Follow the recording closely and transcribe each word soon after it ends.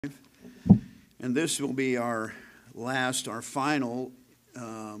And this will be our final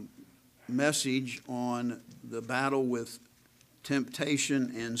message on the battle with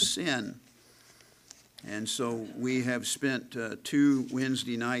temptation and sin. And so we have spent 2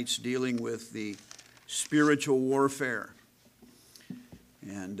 Wednesday nights dealing with the spiritual warfare.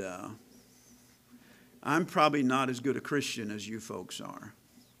 And I'm probably not as good a Christian as you folks are.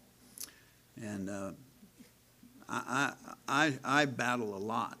 And I battle a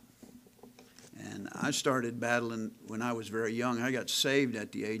lot. And I started battling when I was very young. I got saved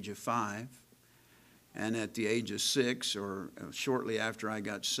at the age of 5. And at the age of 6, or shortly after I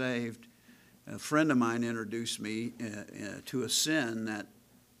got saved, a friend of mine introduced me to a sin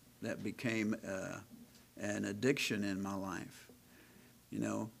that became an addiction in my life. You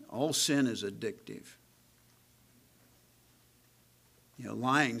know, all sin is addictive. You know,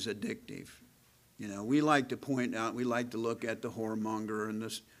 lying's addictive. You know, we like to point out, we like to look at the whoremonger and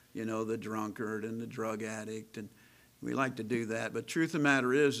this, you know, the drunkard and the drug addict, and we like to do that. But truth of the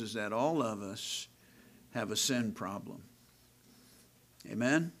matter is that all of us have a sin problem.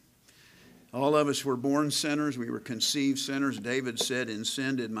 Amen? All of us were born sinners. We were conceived sinners. David said, "In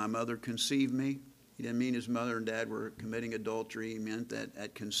sin did my mother conceive me." He didn't mean his mother and dad were committing adultery. He meant that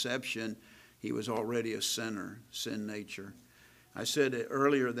at conception, he was already a sinner, sin nature. I said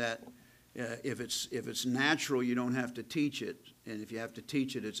earlier that if it's natural, you don't have to teach it. And if you have to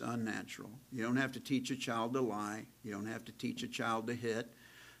teach it, it's unnatural. You don't have to teach a child to lie. You don't have to teach a child to hit.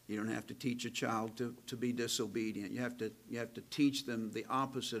 You don't have to teach a child to be disobedient. You have to teach them the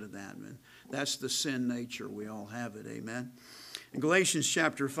opposite of that. And that's the sin nature. We all have it. Amen. In Galatians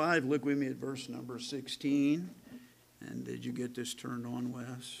chapter 5, look with me at verse number 16. And did you get this turned on,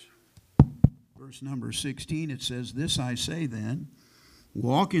 Wes? Verse number 16, it says, "This I say then,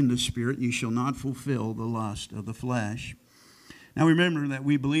 walk in the Spirit, and you shall not fulfill the lust of the flesh." Now remember that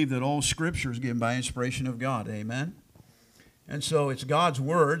we believe that all Scripture is given by inspiration of God. Amen? And so it's God's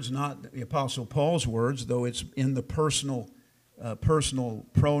words, not the Apostle Paul's words, though it's in the personal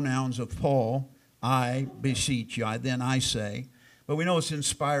pronouns of Paul. I beseech you, then I say. But we know it's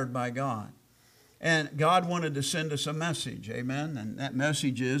inspired by God. And God wanted to send us a message, amen? And that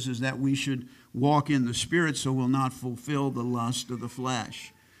message is that we should walk in the Spirit so we'll not fulfill the lust of the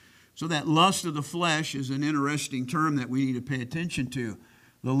flesh. So that lust of the flesh is an interesting term that we need to pay attention to.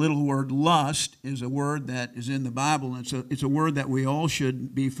 The little word lust is a word that is in the Bible. And it's a word that we all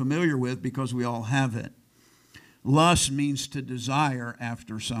should be familiar with because we all have it. Lust means to desire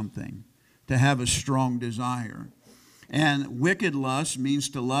after something, to have a strong desire. And wicked lust means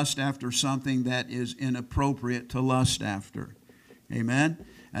to lust after something that is inappropriate to lust after. Amen?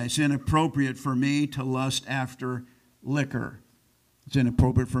 It's inappropriate for me to lust after liquor. It's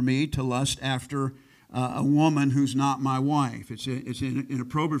inappropriate for me to lust after a woman who's not my wife. It's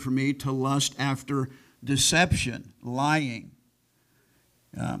inappropriate for me to lust after deception, lying.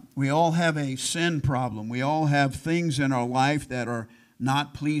 We all have a sin problem. We all have things in our life that are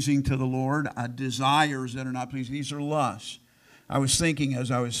not pleasing to the Lord, desires that are not pleasing. These are lusts. I was thinking as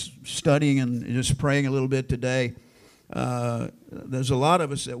I was studying and just praying a little bit today, there's a lot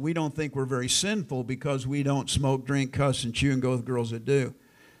of us that we don't think we're very sinful because we don't smoke, drink, cuss, and chew and go with girls that do.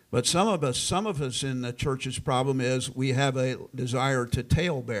 But some of us in the church's problem is we have a desire to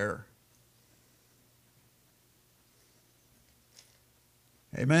tail bear.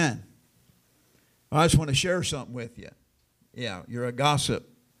 Amen. I just want to share something with you. Yeah, you're a gossip.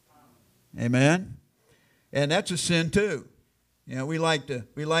 Amen. And that's a sin too. You know, we like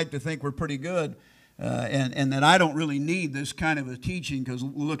to think we're pretty good, and that I don't really need this kind of a teaching because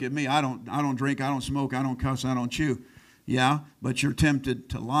look at me. I don't drink. I don't smoke. I don't cuss. I don't chew. Yeah, but you're tempted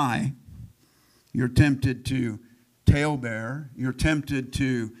to lie. You're tempted to talebear. You're tempted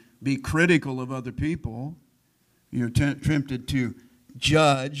to be critical of other people. You're tempted to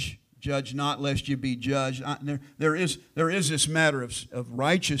judge. Judge not lest you be judged. There is this matter of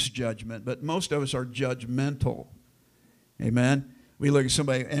righteous judgment, but most of us are judgmental. Amen? We look at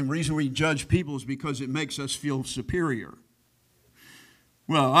somebody, and the reason we judge people is because it makes us feel superior.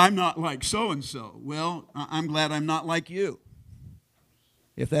 Well, I'm not like so-and-so. Well, I'm glad I'm not like you.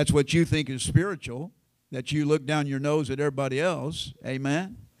 If that's what you think is spiritual, that you look down your nose at everybody else,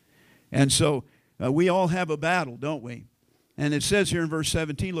 amen? And so we all have a battle, don't we? And it says here in verse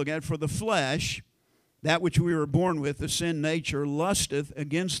 17, look at it, for the flesh, that which we were born with, the sin nature, lusteth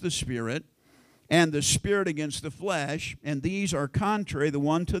against the Spirit, and the Spirit against the flesh, and these are contrary the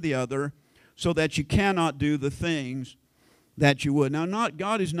one to the other, so that you cannot do the things that you would. Now,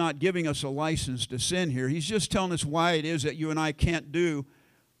 God is not giving us a license to sin here. He's just telling us why it is that you and I can't do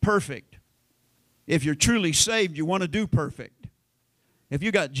perfect. If you're truly saved, you want to do perfect. If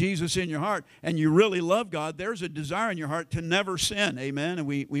you got Jesus in your heart and you really love God, there's a desire in your heart to never sin. Amen. And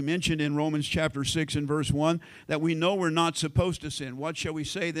we mentioned in Romans chapter 6 and verse 1 that we know we're not supposed to sin. What shall we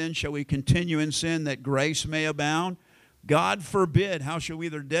say then? Shall we continue in sin that grace may abound? God forbid. How shall we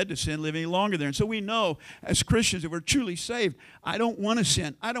that are dead to sin live any longer there? And so we know as Christians, if we're truly saved, I don't want to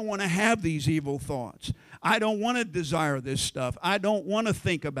sin. I don't want to have these evil thoughts. I don't want to desire this stuff. I don't want to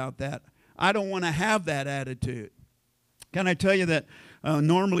think about that. I don't want to have that attitude. Can I tell you that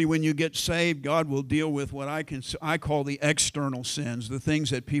normally when you get saved, God will deal with what I call the external sins, the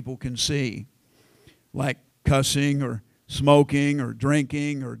things that people can see, like cussing or smoking or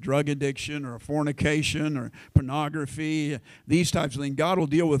drinking or drug addiction or fornication or pornography, these types of things. God will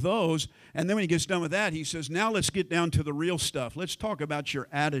deal with those. And then when he gets done with that, he says, now let's get down to the real stuff. Let's talk about your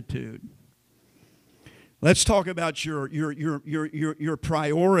attitude. Let's talk about your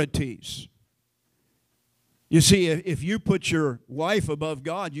priorities. You see, if you put your wife above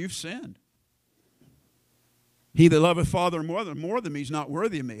God, you've sinned. He that loveth father more than me is not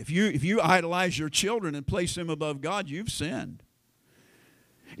worthy of me. If you idolize your children and place them above God, you've sinned.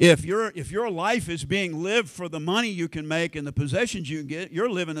 If your life is being lived for the money you can make and the possessions you can get, you're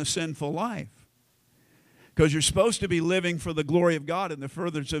living a sinful life. Because you're supposed to be living for the glory of God and the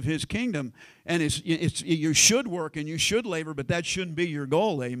furtherance of His kingdom. And you should work and you should labor, but that shouldn't be your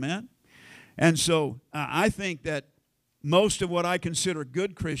goal, amen? And so I think that most of what I consider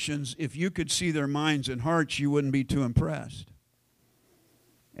good Christians, if you could see their minds and hearts, you wouldn't be too impressed.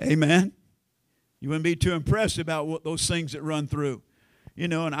 Amen? You wouldn't be too impressed about what those things that run through. You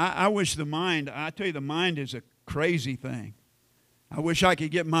know, and I wish the mind is a crazy thing. I wish I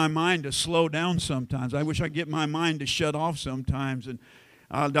could get my mind to slow down sometimes. I wish I could get my mind to shut off sometimes. And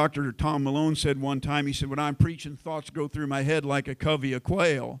Dr. Tom Malone said one time, he said, when I'm preaching, thoughts go through my head like a covey of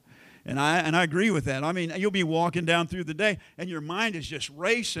quail. And I agree with that. I mean, you'll be walking down through the day, and your mind is just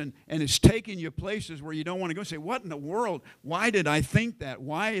racing, and it's taking you places where you don't want to go. Say, what in the world? Why did I think that?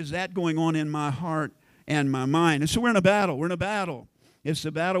 Why is that going on in my heart and my mind? And so we're in a battle. We're in a battle. It's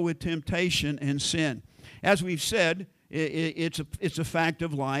the battle with temptation and sin. As we've said, it's a fact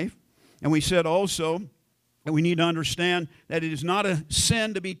of life. And we said also that we need to understand that it is not a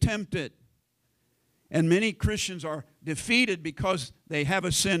sin to be tempted. And many Christians are defeated because they have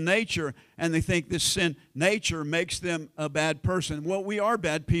a sin nature and they think this sin nature makes them a bad person. Well, we are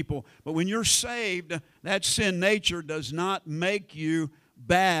bad people, but when you're saved, that sin nature does not make you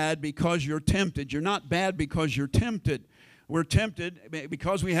bad because you're tempted. You're not bad because you're tempted. We're tempted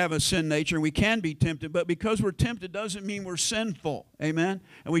because we have a sin nature, and we can be tempted, but because we're tempted doesn't mean we're sinful. Amen?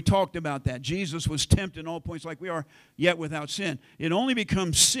 And we talked about that. Jesus was tempted in all points like we are, yet without sin. It only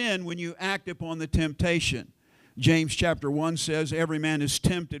becomes sin when you act upon the temptation. James chapter 1 says, every man is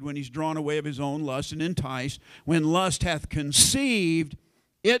tempted when he's drawn away of his own lust and enticed. When lust hath conceived,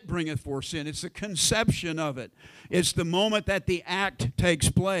 it bringeth forth sin. It's the conception of it. It's the moment that the act takes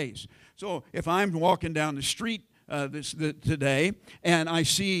place. So if I'm walking down the street today, and I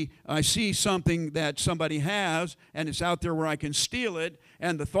see something that somebody has, and it's out there where I can steal it,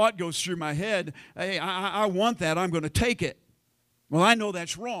 and the thought goes through my head, hey, I want that, I'm going to take it. Well, I know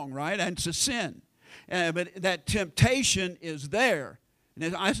that's wrong, right? And it's a sin. But that temptation is there.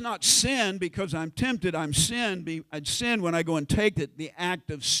 And it's not sin because I'm tempted. I'd sin when I go and take it. The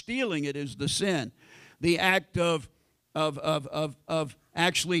act of stealing it is the sin. The act of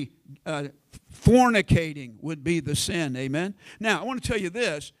actually fornicating would be the sin. Amen? Now, I want to tell you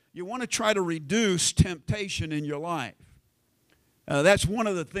this. You want to try to reduce temptation in your life. That's one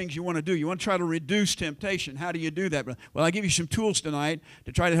of the things you want to do. You want to try to reduce temptation. How do you do that? Well, I'll give you some tools tonight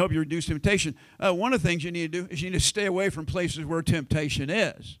to try to help you reduce temptation. One of the things you need to do is you need to stay away from places where temptation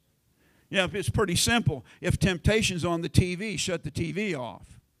is. You know, it's pretty simple. If temptation's on the TV, shut the TV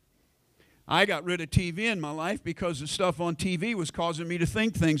off. I got rid of TV in my life because the stuff on TV was causing me to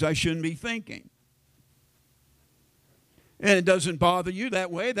think things I shouldn't be thinking. And it doesn't bother you that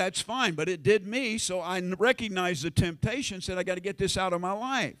way, that's fine. But it did me, so I recognized the temptation, said I got to get this out of my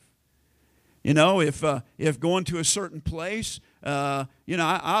life. You know, if going to a certain place, I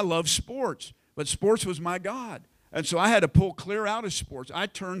love sports, but sports was my God. And so I had to pull clear out of sports. I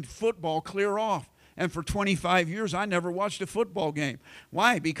turned football clear off. And for 25 years, I never watched a football game.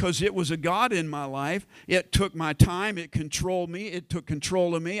 Why? Because it was a God in my life. It took my time. It controlled me. It took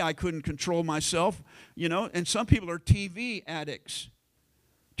control of me. I couldn't control myself, you know. And some people are TV addicts.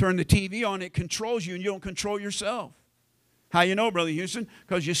 Turn the TV on, it controls you, and you don't control yourself. How you know, Brother Houston?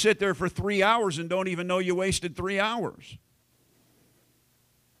 Because you sit there for 3 hours and don't even know you wasted 3 hours.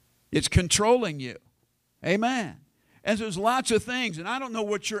 It's controlling you. Amen. And there's lots of things, and I don't know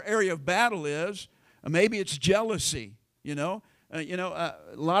what your area of battle is. Maybe it's jealousy, you know. A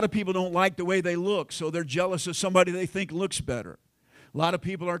lot of people don't like the way they look, so they're jealous of somebody they think looks better. A lot of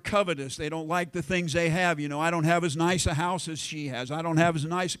people are covetous. They don't like the things they have. I don't have as nice a house as she has. I don't have as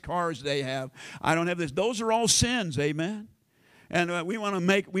nice a car as they have. I don't have this. Those are all sins, amen? And we want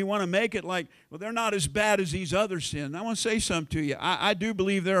to make it like, well, they're not as bad as these other sins. I want to say something to you. I do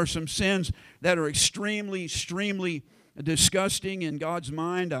believe there are some sins that are extremely, extremely disgusting in God's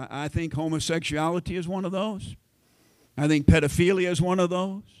mind. I think homosexuality is one of those. I think pedophilia is one of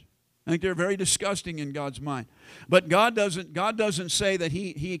those. I think they're very disgusting in God's mind. But God doesn't say that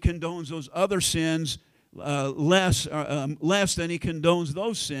He condones those other sins less than He condones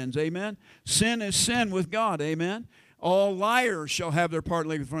those sins. Amen? Sin is sin with God. Amen? All liars shall have their part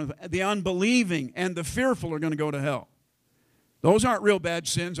laid in front of them. The unbelieving and the fearful are going to go to hell. Those aren't real bad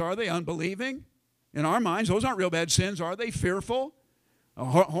sins, are they? Unbelieving? In our minds, those aren't real bad sins, are they? Fearful?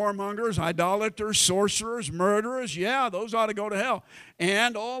 Whoremongers, idolaters, sorcerers, murderers, yeah, those ought to go to hell.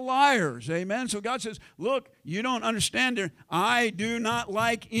 And all liars, amen? So God says, look, you don't understand there. I do not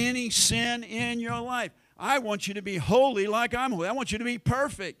like any sin in your life. I want you to be holy like I'm holy. I want you to be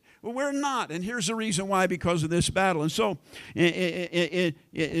perfect. Well, we're not, and here's the reason why, because of this battle. And so,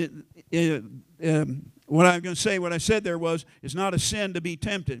 what I'm going to say, what I said there was, it's not a sin to be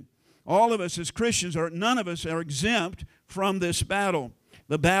tempted. All of us as Christians, none of us are exempt from this battle.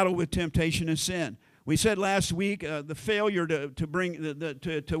 The battle with temptation and sin. We said last week the failure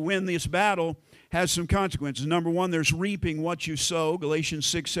to win this battle has some consequences. Number one, there's reaping what you sow. Galatians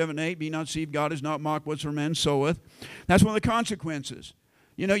 6, 7, 8. Be not deceived, God is not mocked whatsoever man soweth. That's one of the consequences.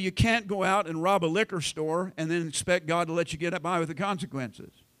 You can't go out and rob a liquor store and then expect God to let you get by with the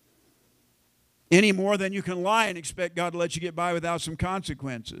consequences. Any more than you can lie and expect God to let you get by without some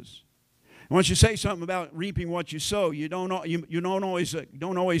consequences. Once you say something about reaping what you sow, you don't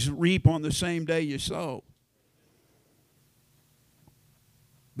always reap on the same day you sow.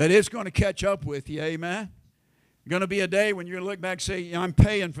 But it's going to catch up with you, amen? There's going to be a day when you're going to look back and say, I'm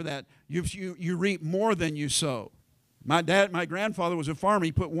paying for that. You reap more than you sow. My grandfather was a farmer.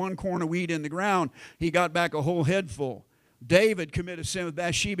 He put one corn of wheat in the ground. He got back a whole head full. David committed sin with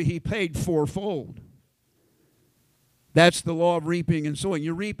Bathsheba. He paid fourfold. That's the law of reaping and sowing.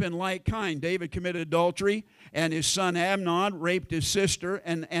 You reap in like kind. David committed adultery, and his son Amnon raped his sister,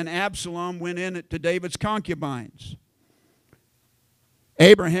 and Absalom went in to David's concubines.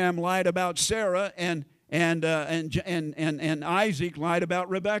 Abraham lied about Sarah, and Isaac lied about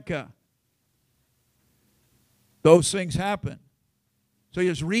Rebekah. Those things happen. So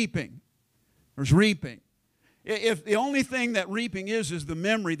there's reaping. There's reaping. If the only thing that reaping is the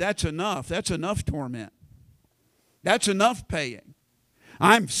memory, that's enough. That's enough torment. That's enough paying.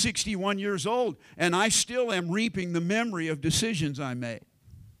 I'm 61 years old, and I still am reaping the memory of decisions I made.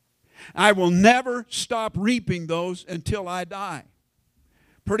 I will never stop reaping those until I die.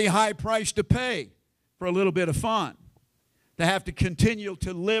 Pretty high price to pay for a little bit of fun, to have to continue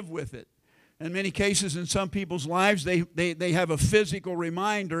to live with it. In many cases, in some people's lives, they have a physical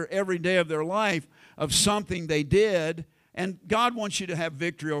reminder every day of their life of something they did, and God wants you to have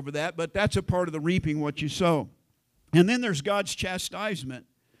victory over that, but that's a part of the reaping what you sow. And then there's God's chastisement.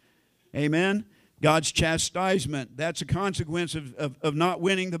 Amen? God's chastisement. That's a consequence of not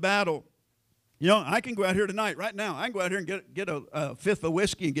winning the battle. I can go out here tonight, right now. I can go out here and get a fifth of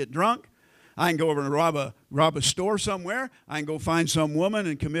whiskey and get drunk. I can go over and rob a store somewhere. I can go find some woman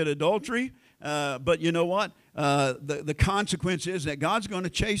and commit adultery. But you know what? The consequence is that God's going to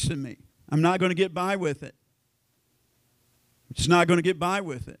chasten me. I'm not going to get by with it. It's not going to get by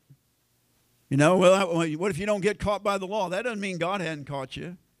with it. What if you don't get caught by the law? That doesn't mean God hadn't caught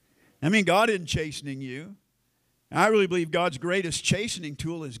you. I mean, God isn't chastening you. I really believe God's greatest chastening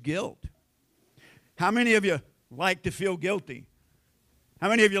tool is guilt. How many of you like to feel guilty? How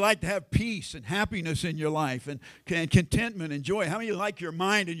many of you like to have peace and happiness in your life and contentment and joy? How many of you like your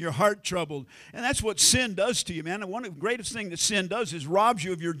mind and your heart troubled? And that's what sin does to you, man. And one of the greatest things that sin does is robs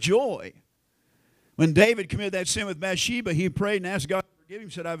you of your joy. When David committed that sin with Bathsheba, he prayed and asked God to forgive him.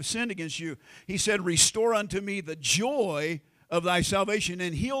 He said, I have sinned against you. He said, restore unto me the joy of thy salvation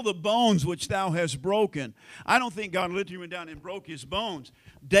and heal the bones which thou hast broken. I don't think God literally went down and broke his bones.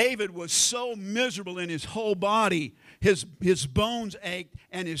 David was so miserable in his whole body. His bones ached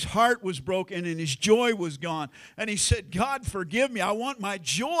and his heart was broken and his joy was gone. And he said, God, forgive me. I want my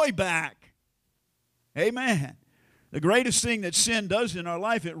joy back. Amen. The greatest thing that sin does in our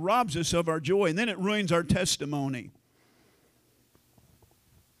life, it robs us of our joy, and then it ruins our testimony.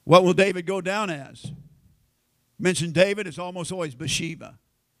 What will David go down as? You mention David, it's almost always Bathsheba.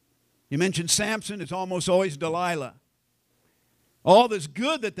 You mention Samson, it's almost always Delilah. All that's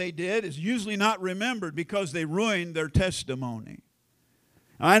good that they did is usually not remembered because they ruined their testimony.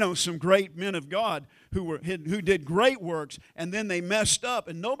 I know some great men of God who did great works, and then they messed up,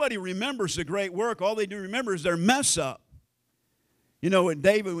 and nobody remembers the great work. All they do remember is their mess up. You know,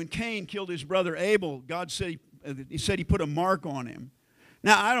 when Cain killed his brother Abel, God said he put a mark on him.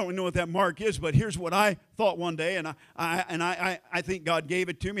 Now, I don't know what that mark is, but here's what I thought one day, and I think God gave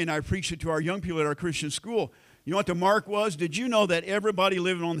it to me, and I preached it to our young people at our Christian school. You know what the mark was? Did you know that everybody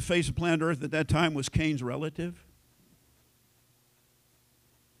living on the face of planet Earth at that time was Cain's relative?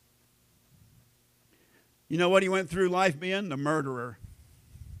 You know what he went through life being? The murderer.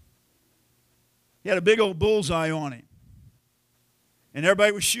 He had a big old bullseye on him. And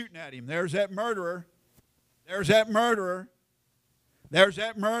everybody was shooting at him. There's that murderer. There's that murderer. There's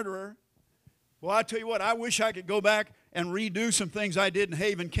that murderer. Well, I tell you what, I wish I could go back and redo some things I did in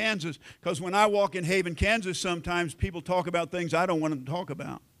Haven, Kansas. Because when I walk in Haven, Kansas, sometimes people talk about things I don't want them to talk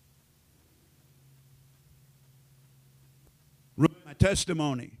about. Ruin my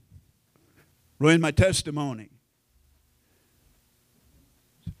testimony. Ruin my testimony.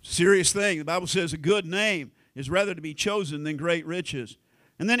 Serious thing. The Bible says a good name is rather to be chosen than great riches.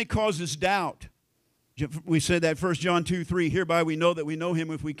 And then it causes doubt. We said that 1 John 2:3, hereby we know that we know him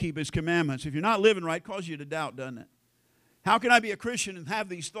if we keep his commandments. If you're not living right, it causes you to doubt, doesn't it? How can I be a Christian and have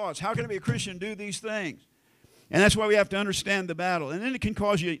these thoughts? How can I be a Christian and do these things? And that's why we have to understand the battle. And then it can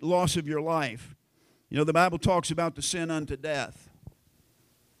cause you loss of your life. You know, the Bible talks about the sin unto death.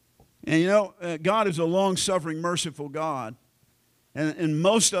 And you know, God is a long-suffering, merciful God. And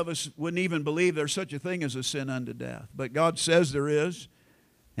most of us wouldn't even believe there's such a thing as a sin unto death. But God says there is.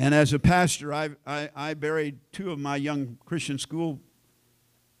 And as a pastor, I buried 2 of my young Christian school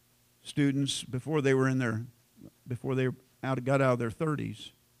students before they got out of their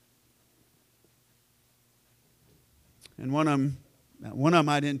 30s. And one of them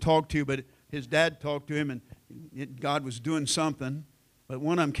I didn't talk to, but his dad talked to him, and God was doing something. But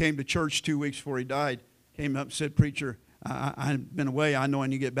one of them came to church 2 weeks before he died, came up and said, "Preacher, I've been away. I know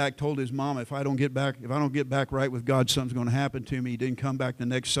when you get back." Told his mom, if I don't get back right with God, something's going to happen to me. He didn't come back the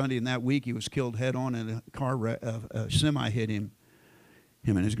next Sunday, and that week he was killed head on in a semi hit him.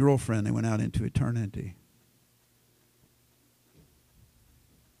 Him and his girlfriend, they went out into eternity.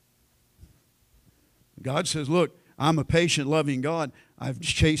 God says, look, I'm a patient, loving God. I've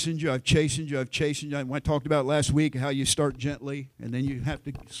chastened you, I've chastened you, I've chastened you. I talked about last week how you start gently, and then you have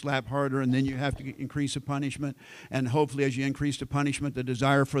to slap harder, and then you have to increase the punishment. And hopefully as you increase the punishment, the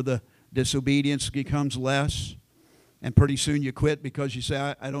desire for the disobedience becomes less. And pretty soon you quit because you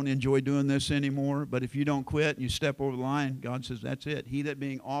say, I don't enjoy doing this anymore. But if you don't quit and you step over the line, God says, that's it. He that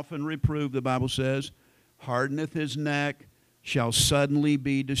being often reproved, the Bible says, hardeneth his neck, shall suddenly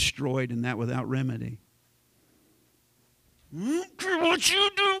be destroyed, and that without remedy. What you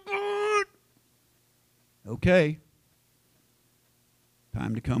do, God? Okay.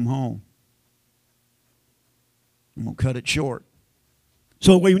 Time to come home. I'm going to cut it short.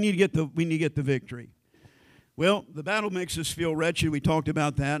 So we need to get the victory. Well, the battle makes us feel wretched. We talked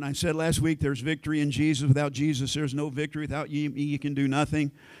about that. And I said last week there's victory in Jesus. Without Jesus, there's no victory. Without you can do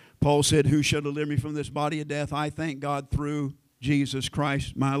nothing. Paul said, who shall deliver me from this body of death? I thank God through Jesus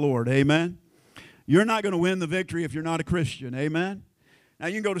Christ, my Lord. Amen. You're not going to win the victory if you're not a Christian. Amen? Now,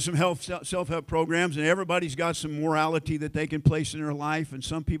 you can go to some self-help programs, and everybody's got some morality that they can place in their life. And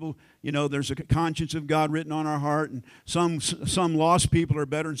some people, you know, there's a conscience of God written on our heart. And some lost people are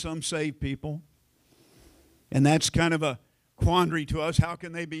better than some saved people. And that's kind of a quandary to us. How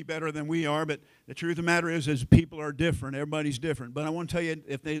can they be better than we are? But the truth of the matter is people are different. Everybody's different. But I want to tell you,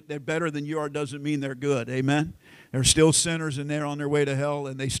 if they're better than you are, doesn't mean they're good. Amen? They're still sinners, and they're on their way to hell,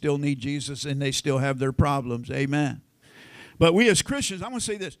 and they still need Jesus, and they still have their problems. Amen? But we as Christians, I want to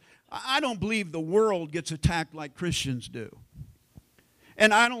say this. I don't believe the world gets attacked like Christians do.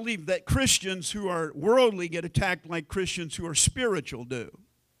 And I don't believe that Christians who are worldly get attacked like Christians who are spiritual do.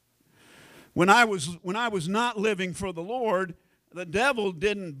 When I was not living for the Lord, the devil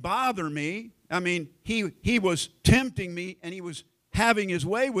didn't bother me. I mean, he was tempting me, and he was having his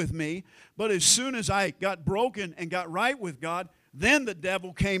way with me. But as soon as I got broken and got right with God, then the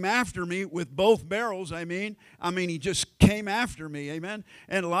devil came after me with both barrels. I mean, he just came after me. Amen.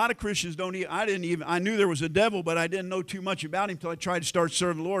 And a lot of Christians I knew there was a devil, but I didn't know too much about him until I tried to start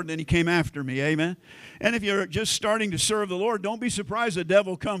serving the Lord, and then he came after me. Amen. And if you're just starting to serve the Lord, don't be surprised the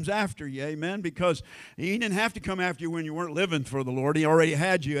devil comes after you. Amen. Because he didn't have to come after you when you weren't living for the Lord. He already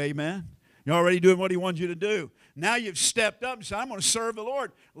had you. Amen. You're already doing what he wants you to do. Now you've stepped up and said, I'm going to serve the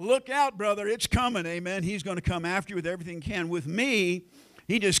Lord. Look out, brother. It's coming. Amen. He's going to come after you with everything he can. With me,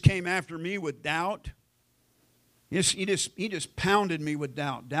 he just came after me with doubt. He just pounded me with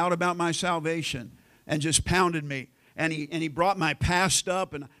doubt about my salvation, and just pounded me. And he brought my past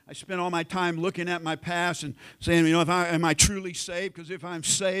up, and I spent all my time looking at my past and saying, am I truly saved? Because if I'm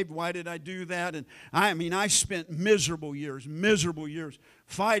saved, why did I do that? And I spent miserable years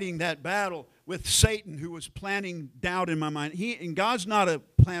fighting that battle with Satan, who was planting doubt in my mind. And God's not a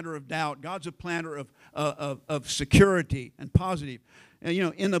planter of doubt. God's a planter of security and positive. And,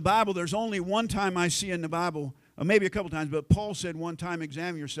 in the Bible, there's only one time I see in the Bible, or maybe a couple times, but Paul said one time,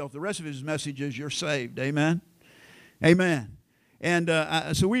 examine yourself. The rest of his message is you're saved. Amen? Amen. And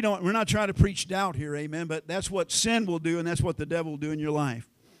so we're not trying to preach doubt here, amen, but that's what sin will do, and that's what the devil will do in your life.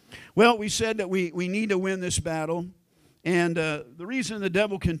 Well, we said that we need to win this battle, and the reason the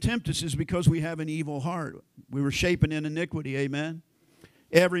devil can tempt us is because we have an evil heart. We were shapen in iniquity, amen.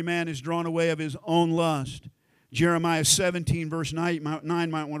 Every man is drawn away of his own lust. Jeremiah 17, verse 9 might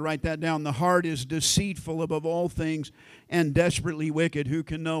want to write that down. The heart is deceitful above all things and desperately wicked. Who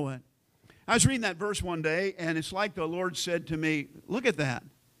can know it? I was reading that verse one day, and it's like the Lord said to me, look at that.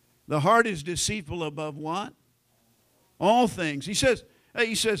 The heart is deceitful above what? All things. He says,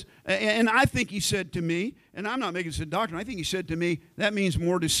 and I think he said to me, and I'm not making this a doctrine, I think he said to me, that means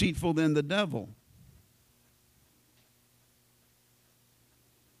more deceitful than the devil.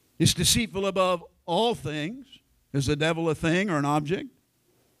 It's deceitful above all things. Is the devil a thing or an object?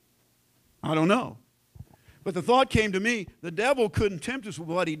 I don't know. But the thought came to me, the devil couldn't tempt us with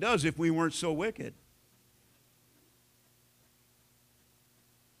what he does if we weren't so wicked.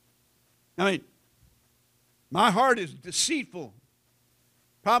 My heart is deceitful.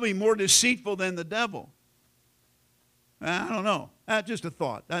 Probably more deceitful than the devil. I don't know. That's just a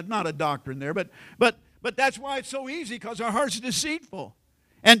thought. That's not a doctrine there. But that's why it's so easy, because our heart's deceitful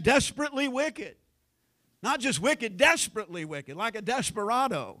and desperately wicked. Not just wicked, desperately wicked, like a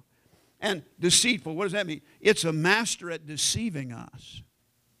desperado. And deceitful, what does that mean? It's a master at deceiving us.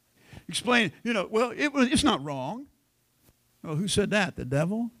 Explain, it's not wrong. Well, who said that? The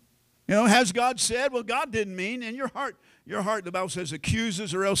devil? Has God said? Well, God didn't mean. And your heart, the Bible says,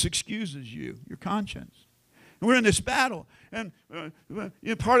 accuses or else excuses you, your conscience. And we're in this battle. And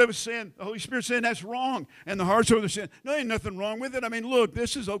part of it's saying, the Holy Spirit's saying that's wrong. And the heart's over there saying, no, ain't nothing wrong with it. Look,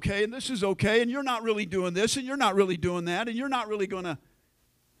 this is okay, and this is okay, and you're not really doing this, and you're not really doing that, and you're not really going to.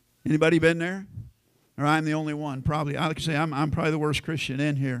 Anybody been there? Or I'm the only one, probably. I could say I'm probably the worst Christian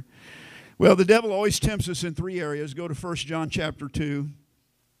in here. Well, the devil always tempts us in three areas. Go to 1 John chapter 2.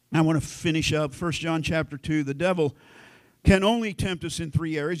 I want to finish up 1 John chapter 2. The devil can only tempt us in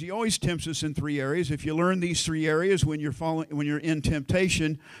three areas. He always tempts us in three areas. If you learn these three areas when you're in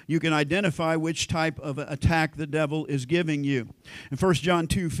temptation, you can identify which type of attack the devil is giving you. In 1 John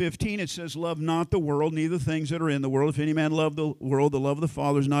 2:15, it says, love not the world, neither things that are in the world. If any man love the world, the love of the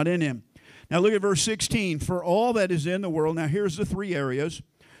Father is not in him. Now look at verse 16. For all that is in the world, now here's the three areas.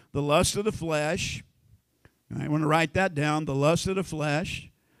 The lust of the flesh. I want to write that down. The lust of the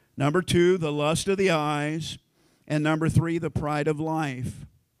flesh. Number 2, the lust of the eyes. And number 3, the pride of life.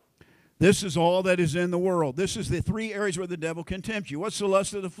 This is all that is in the world. This is the three areas where the devil can tempt you. What's the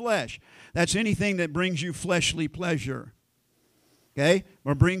lust of the flesh? That's anything that brings you fleshly pleasure. Okay?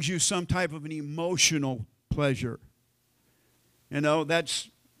 Or brings you some type of an emotional pleasure. That's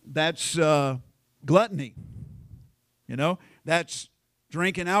gluttony. That's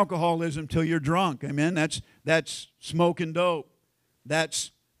drinking alcoholism till you're drunk. Amen? That's smoking dope.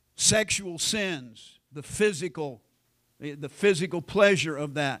 That's sexual sins. The physical pleasure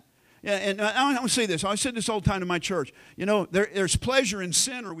of that. Yeah, and I want to say this. I said this all the time to my church. There's pleasure in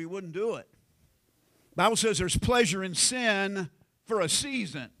sin, or we wouldn't do it. The Bible says there's pleasure in sin for a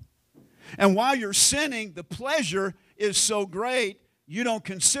season. And while you're sinning, the pleasure is so great, you don't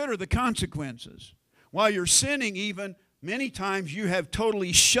consider the consequences. While you're sinning, even, many times you have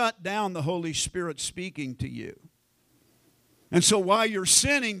totally shut down the Holy Spirit speaking to you. And so while you're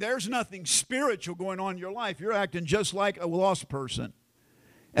sinning, there's nothing spiritual going on in your life. You're acting just like a lost person.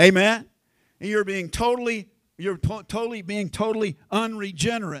 Amen? And you're totally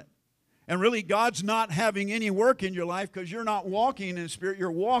unregenerate. And really, God's not having any work in your life because you're not walking in the Spirit,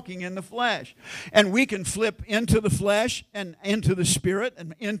 you're walking in the flesh. And we can flip into the flesh and into the Spirit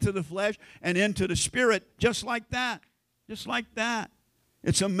and into the flesh and into the Spirit just like that. Just like that.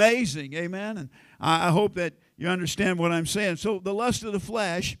 It's amazing. Amen? And I hope that you understand what I'm saying. So the lust of the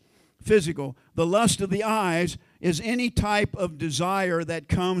flesh, physical. The lust of the eyes is any type of desire that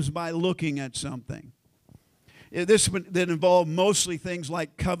comes by looking at something. This would involve mostly things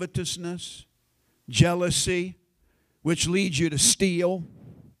like covetousness, jealousy, which leads you to steal,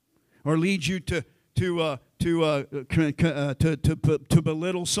 or leads you to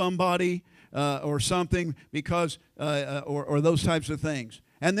belittle somebody, or something because, or those types of things.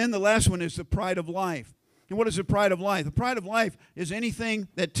 And then the last one is the pride of life. And what is the pride of life? The pride of life is anything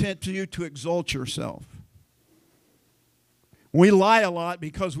that tempts you to exalt yourself. We lie a lot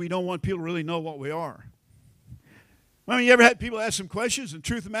because we don't want people to really know what we are. I mean, you ever had people ask some questions, and the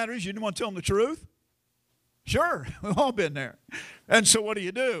truth of the matter is you didn't want to tell them the truth? Sure, we've all been there. And so what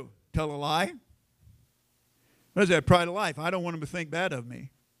do? Tell a lie? What is that? Pride of life. I don't want them to think bad of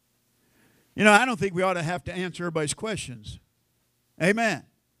me. You know, I don't think we ought to have to answer everybody's questions. Amen.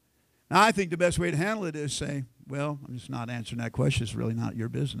 Now, I think the best way to handle it is say, well, I'm just not answering that question. It's really not your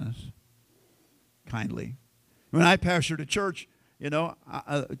business. Kindly. When I pastored a church, you know,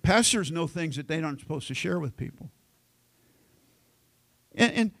 pastors know things that they aren't supposed to share with people.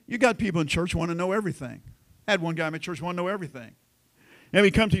 And you got people in church who want to know everything. I had one guy in my church who wanted to know everything. And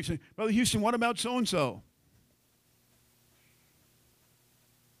he come to you and say, Brother Huston, what about so-and-so?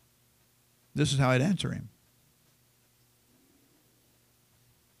 This is how I'd answer him.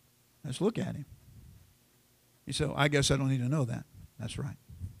 Let's look at him. He said, I guess I don't need to know that. That's right.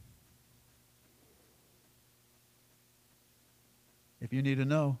 If you need to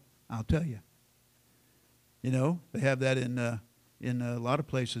know, I'll tell you. You know, they have that in a lot of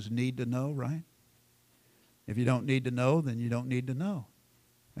places, need to know, right? If you don't need to know, then you don't need to know.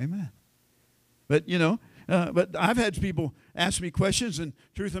 Amen. But, you know, but I've had people ask me questions, and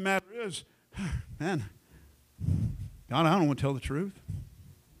truth of the matter is, man, God, I don't want to tell the truth.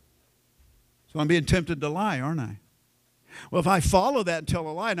 So I'm being tempted to lie, aren't I? Well, if I follow that and tell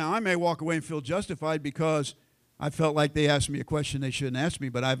a lie, now I may walk away and feel justified because I felt like they asked me a question they shouldn't ask me,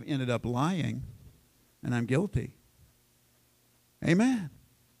 but I've ended up lying, and I'm guilty. Amen.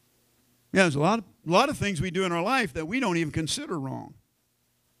 Yeah, there's a lot of things we do in our life that we don't even consider wrong.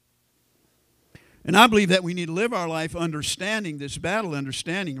 And I believe that we need to live our life understanding this battle,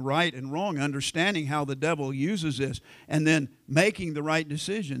 understanding right and wrong, understanding how the devil uses this, and then making the right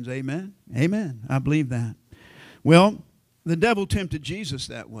decisions. Amen? Amen. I believe that. Well, the devil tempted Jesus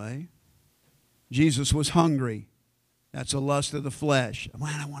that way. Jesus was hungry. That's a lust of the flesh.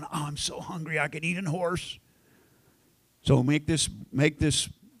 Man, I'm so hungry I could eat a horse. So make this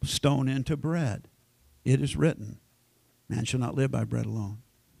stone into bread. It is written, man shall not live by bread alone.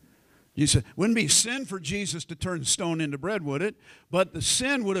 You said, wouldn't be sin for Jesus to turn stone into bread, would it? But the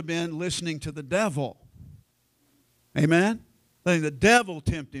sin would have been listening to the devil. Amen? Letting the devil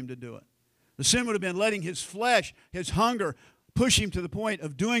tempt him to do it. The sin would have been letting his flesh, his hunger, push him to the point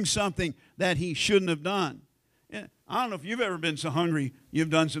of doing something that he shouldn't have done. I don't know if you've ever been so hungry you've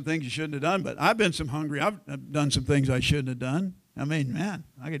done some things you shouldn't have done, but I've been so hungry I've done some things I shouldn't have done. I mean, man,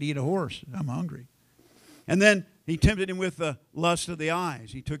 I could eat a horse. I'm hungry. And then he tempted him with the lust of the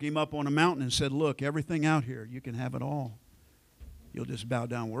eyes. He took him up on a mountain and said, look, everything out here, you can have it all. You'll just bow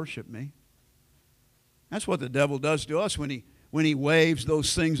down and worship me. That's what the devil does to us when he waves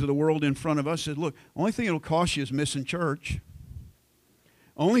those things of the world in front of us. Says, look, only thing it'll cost you is missing church.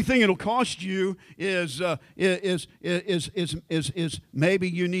 Only thing it'll cost you is maybe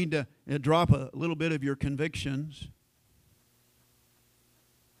you need to drop a little bit of your convictions.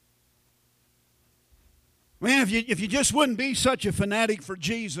 Man, if you just wouldn't be such a fanatic for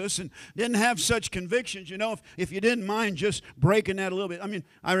Jesus and didn't have such convictions, you know, if you didn't mind just breaking that a little bit. I mean,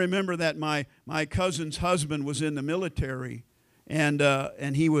 I remember that my cousin's husband was in the military, and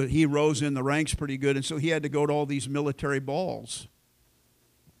he rose in the ranks pretty good, and so he had to go to all these military balls.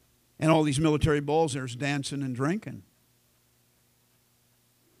 And all these military balls, there's dancing and drinking.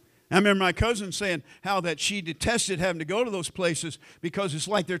 I remember my cousin saying how that she detested having to go to those places because it's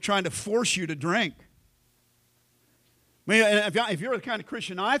like they're trying to force you to drink. I mean, if you're the kind of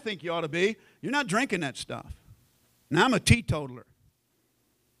Christian I think you ought to be, you're not drinking that stuff. Now, I'm a teetotaler.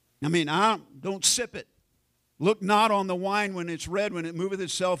 I mean, don't sip it. Look not on the wine when it's red, when it moveth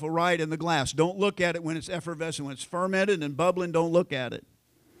itself aright in the glass. Don't look at it when it's effervescent. When it's fermented and bubbling, don't look at it.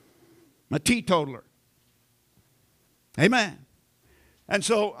 I'm a teetotaler. Amen. And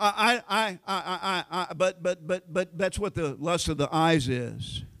so but that's what the lust of the eyes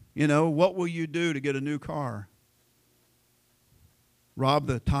is. You know, what will you do to get a new car? Rob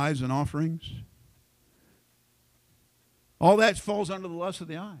the tithes and offerings? All that falls under the lust of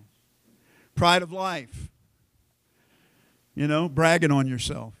the eyes. Pride of life. You know, bragging on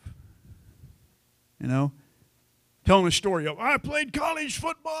yourself. You know, telling a story of, I played college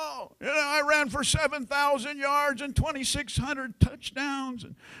football. You know, I ran for 7,000 yards and 2,600 touchdowns.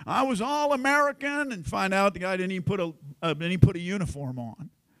 And I was all-American. And find out the guy didn't even put a uniform on.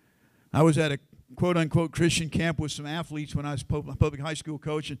 I was at a quote-unquote Christian camp with some athletes when I was a public high school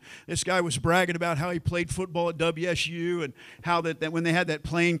coach, and this guy was bragging about how he played football at WSU and how that when they had that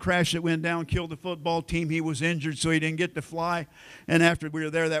plane crash that went down, killed the football team, he was injured, so he didn't get to fly. And after we were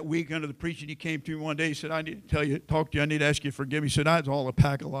there that week under the preaching, he came to me one day. He said, I need to talk to you. I need to ask you to forgive me. He said, I was all a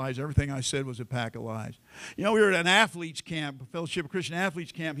pack of lies. Everything I said was a pack of lies. You know, we were at an athletes camp, a Fellowship of Christian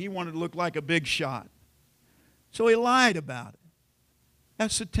Athletes camp. He wanted to look like a big shot. So he lied about it.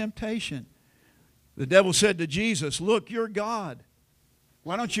 That's the temptation. The devil said to Jesus, look, you're God.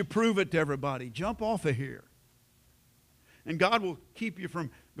 Why don't you prove it to everybody? Jump off of here. And God will keep you from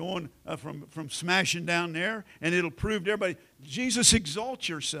going, from smashing down there, and it'll prove to everybody. Jesus, exalt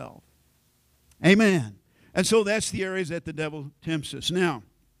yourself. Amen. And so that's the areas that the devil tempts us. Now,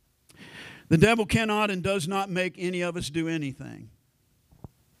 the devil cannot and does not make any of us do anything.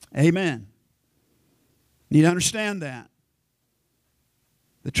 Amen. You need to understand that.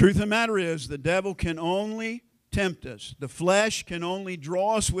 The truth of the matter is the devil can only tempt us. The flesh can only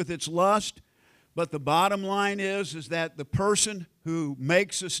draw us with its lust. But the bottom line is that the person who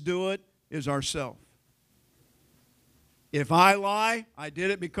makes us do it is ourselves. If I lie, I did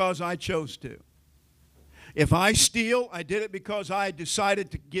it because I chose to. If I steal, I did it because I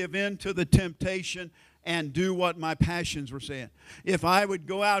decided to give in to the temptation and do what my passions were saying. If I would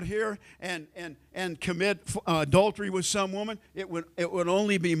go out here and commit adultery with some woman, it would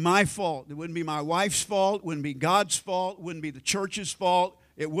only be my fault. It wouldn't be my wife's fault. It wouldn't be God's fault. It wouldn't be the church's fault.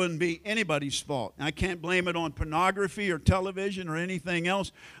 It wouldn't be anybody's fault. I can't blame it on pornography or television or anything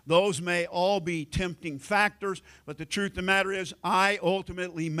else. Those may all be tempting factors, but the truth of the matter is I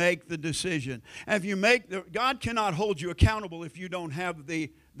ultimately make the decision. And if God cannot hold you accountable if you don't have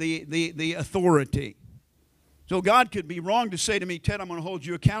the authority. So God could be wrong to say to me, Ted, I'm going to hold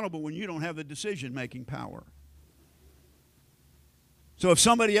you accountable when you don't have the decision-making power. So if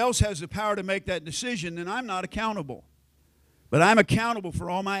somebody else has the power to make that decision, then I'm not accountable. But I'm accountable for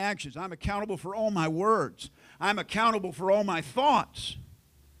all my actions. I'm accountable for all my words. I'm accountable for all my thoughts.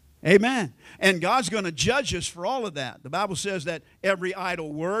 Amen. And God's going to judge us for all of that. The Bible says that every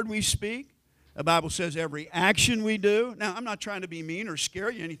idle word we speak, the Bible says every action we do. Now, I'm not trying to be mean or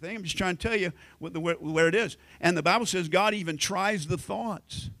scare you or anything. I'm just trying to tell you where it is. And the Bible says God even tries the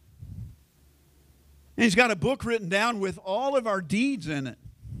thoughts. And He's got a book written down with all of our deeds in it.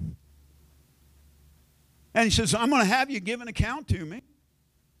 And He says, I'm going to have you give an account to me.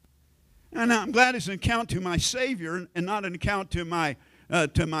 And I'm glad it's an account to my Savior and not an account to my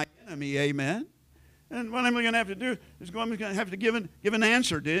enemy. Amen. And what I'm going to have to do is I'm going to have to give an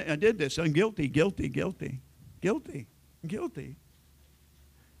answer. I did this. I'm guilty, guilty, guilty, guilty, guilty.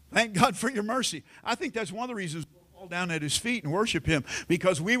 Thank God for your mercy. I think that's one of the reasons we'll fall down at His feet and worship Him,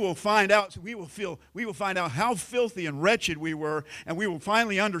 because we will find out how filthy and wretched we were, and we will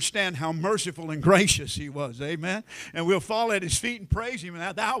finally understand how merciful and gracious He was. Amen. And we'll fall at His feet and praise Him,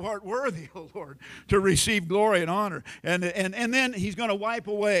 and Thou art worthy, O Lord, to receive glory and honor. And then He's going to wipe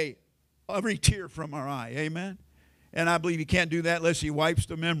away every tear from our eye. Amen. And I believe He can't do that unless He wipes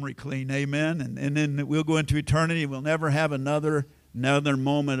the memory clean. Amen. And then we'll go into eternity. We'll never have another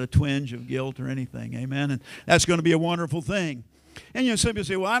moment, a twinge of guilt or anything. Amen. And that's going to be a wonderful thing. And some people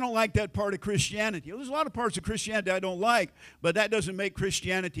say, well, I don't like that part of Christianity. Well, there's a lot of parts of Christianity I don't like, but that doesn't make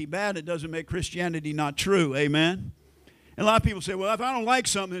Christianity bad. It doesn't make Christianity not true. Amen. And a lot of people say, well, if I don't like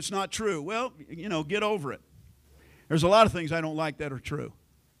something, it's not true. Well, get over it. There's a lot of things I don't like that are true.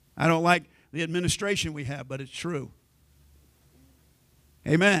 I don't like the administration we have, but it's true.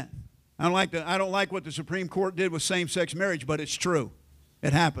 Amen. I don't like what the Supreme Court did with same-sex marriage, but it's true.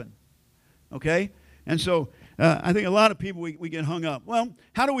 It happened. Okay? And so I think a lot of people, we get hung up. Well,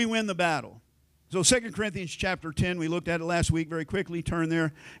 how do we win the battle? So 2 Corinthians chapter 10, we looked at it last week very quickly. Turn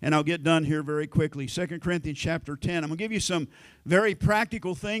there, and I'll get done here very quickly. 2 Corinthians chapter 10. I'm going to give you some very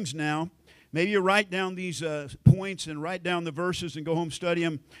practical things now. Maybe you write down these points and write down the verses and go home study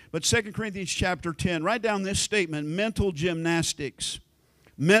them. But 2 Corinthians chapter 10, write down this statement, mental gymnastics.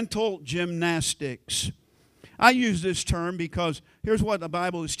 Mental gymnastics. I use this term because here's what the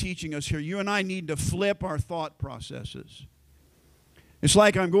Bible is teaching us here. You and I need to flip our thought processes. It's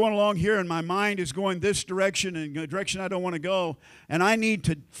like I'm going along here and my mind is going this direction and a direction I don't want to go. And I need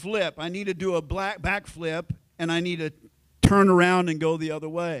to flip. I need to do a backflip, and I need to turn around and go the other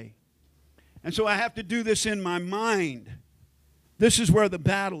way. And so I have to do this in my mind. This is where the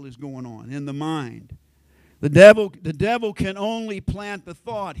battle is going on, in the mind. The devil can only plant the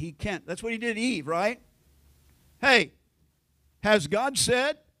thought. He can't. That's what he did to Eve, right? Hey, has God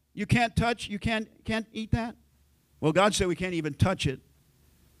said you can't eat that? Well, God said we can't even touch it.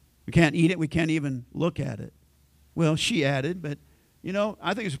 We can't eat it. We can't even look at it. Well, she added, but You know,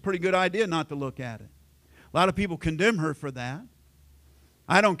 I think it's a pretty good idea not to look at it. A lot of people condemn her for that.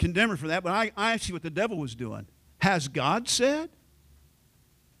 I don't condemn her for that, but I see what the devil was doing. Has God said?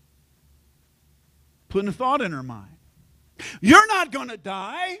 Putting a thought in her mind. You're not going to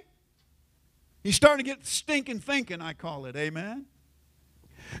die. He's starting to get stinking thinking, I call it. Amen?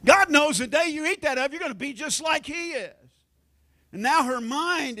 God knows the day you eat that up, you're going to be just like He is. And now her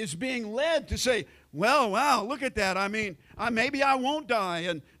mind is being led to say, well, wow, look at that. I mean, maybe I won't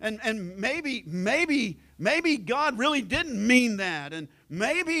die. And maybe God really didn't mean that. And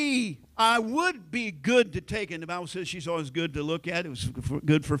maybe I would be good to take it. And the Bible says she's always good to look at. It was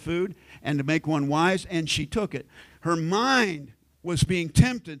good for food and to make one wise. And she took it. Her mind was being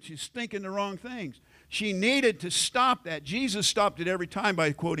tempted. She's thinking the wrong things. She needed to stop that. Jesus stopped it every time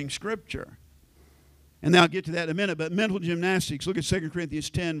by quoting Scripture. And I'll get to that in a minute. But mental gymnastics. Look at 2 Corinthians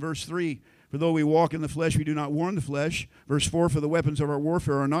 10, verse 3. For though we walk in the flesh, we do not war in the flesh. Verse 4, for the weapons of our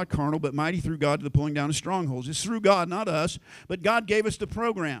warfare are not carnal, but mighty through God to the pulling down of strongholds. It's through God, not us, but God gave us the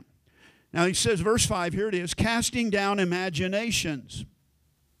program. Now he says, verse 5, here it is, casting down imaginations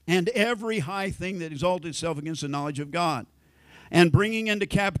and every high thing that exalted itself against the knowledge of God, and bringing into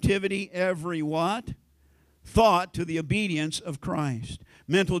captivity every what? Thought to the obedience of Christ.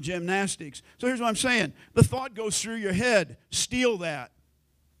 Mental gymnastics. So here's what I'm saying. The thought goes through your head. Steal that.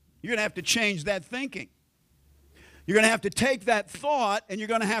 You're going to have to change that thinking. You're going to have to take that thought and you're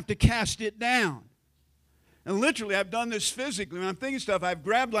going to have to cast it down. And literally, I've done this physically. When I'm thinking stuff, I've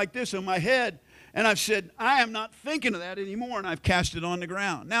grabbed like this in my head and I've said, I am not thinking of that anymore, and I've cast it on the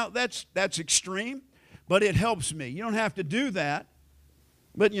ground. Now, that's extreme, but it helps me. You don't have to do that.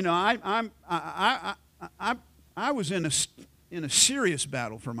 But, you know, I was in a serious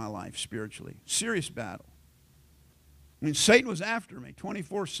battle for my life spiritually. Serious battle. I mean, Satan was after me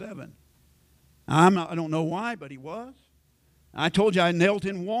 24/7. I don't know why, but he was. I told you I knelt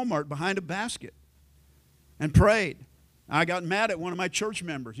in Walmart behind a basket and prayed. I got mad at one of my church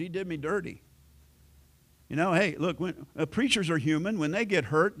members. He did me dirty. You know, hey, look, when preachers are human. When they get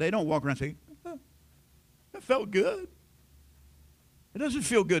hurt, they don't walk around saying, oh, that felt good. It doesn't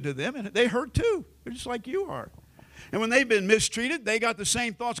feel good to them, and they hurt too. They're just like you are. And when they've been mistreated, they got the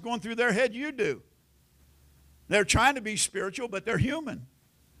same thoughts going through their head you do. They're trying to be spiritual, but they're human.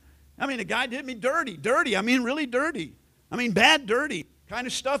 I mean, the guy did me dirty. Dirty, I mean really dirty. I mean bad dirty. Kind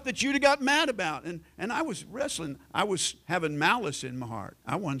of stuff that you'd have got mad about. And I was wrestling. I was having malice in my heart.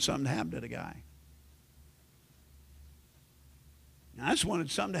 I wanted something to happen to the guy. I just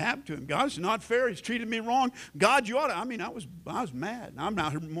wanted something to happen to him. God's not fair. He's treated me wrong. God, you ought to. I mean, I was mad. I'm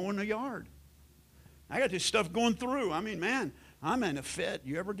out here mowing the yard. I got this stuff going through. I mean, man, I'm in a fit.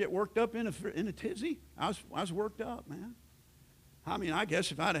 You ever get worked up in a tizzy? I was worked up, man. I mean, I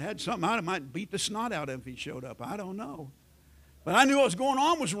guess if I'd have had something, I might beat the snot out of him if he showed up. I don't know. But I knew what was going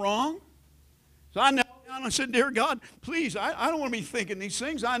on was wrong. So I knelt down and I said, dear God, please, I don't want to be thinking these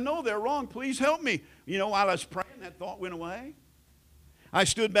things. I know they're wrong. Please help me. You know, while I was praying, that thought went away. I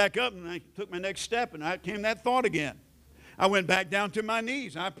stood back up and I took my next step and out came that thought again. I went back down to my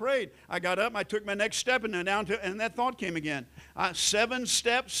knees. I prayed. I got up. I took my next step and that thought came again. 7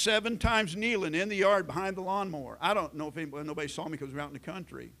 steps, 7 times kneeling in the yard behind the lawnmower. I don't know if nobody saw me because we were out in the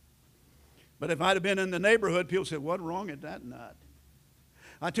country. But if I'd have been in the neighborhood, people said, what's wrong with that nut?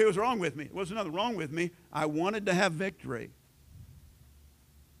 I tell you what's wrong with me. It wasn't nothing wrong with me. I wanted to have victory.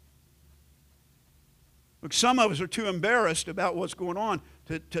 Look, some of us are too embarrassed about what's going on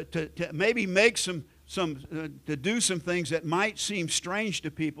to maybe make to do some things that might seem strange to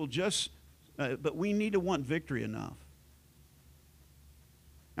people, but we need to want victory enough.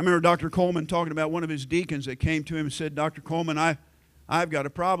 I remember Dr. Coleman talking about one of his deacons that came to him and said, Dr. Coleman, I've got a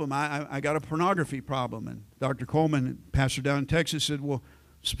problem. I got a pornography problem. And Dr. Coleman, pastor down in Texas, said, well,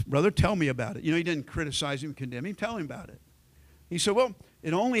 brother, tell me about it. You know, he didn't criticize him, condemn him, tell him about it. He said, well,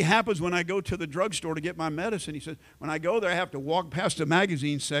 it only happens when I go to the drugstore to get my medicine. He said, when I go there, I have to walk past the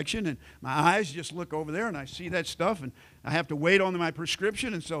magazine section, and my eyes just look over there, and I see that stuff, and I have to wait on my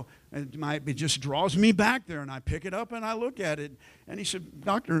prescription, and so it just draws me back there, and I pick it up, and I look at it. And he said,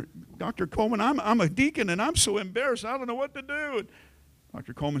 Dr. Coleman, I'm a deacon, and I'm so embarrassed. I don't know what to do. And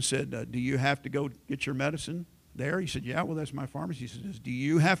Dr. Coleman said, do you have to go get your medicine there? He said, yeah, well, that's my pharmacy. He says, do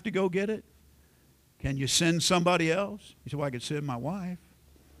you have to go get it? Can you send somebody else? He said, well, I could send my wife.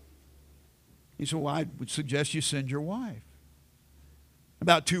 He said, well, I would suggest you send your wife.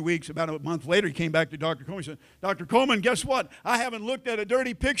 About 2 weeks, about a month later, he came back to Dr. Coleman. He said, Dr. Coleman, guess what? I haven't looked at a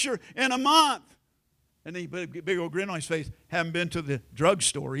dirty picture in a month. And then he put a big old grin on his face. Haven't been to the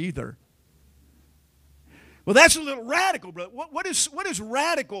drugstore either. Well, that's a little radical, brother. What is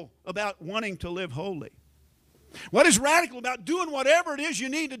radical about wanting to live holy? What is radical about doing whatever it is you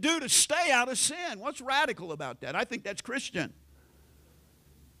need to do to stay out of sin? What's radical about that? I think that's Christian.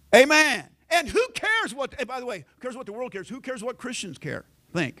 Amen. And who cares what, and by the way, who cares what the world cares? Who cares what Christians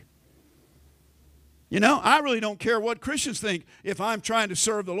think? You know, I really don't care what Christians think if I'm trying to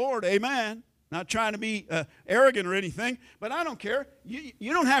serve the Lord. Amen. Not trying to be arrogant or anything, but I don't care.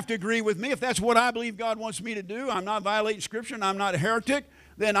 You don't have to agree with me. If that's what I believe God wants me to do, I'm not violating Scripture and I'm not a heretic,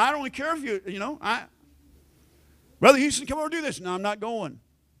 then I don't really care if Brother Houston, come over and do this. No, I'm not going.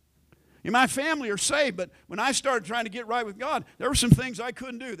 My family are saved, but when I started trying to get right with God, there were some things I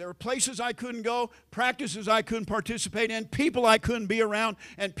couldn't do. There were places I couldn't go, practices I couldn't participate in, people I couldn't be around,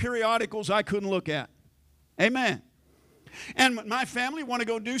 and periodicals I couldn't look at. Amen. And my family want to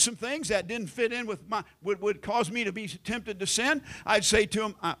go do some things that didn't fit in with would cause me to be tempted to sin. I'd say to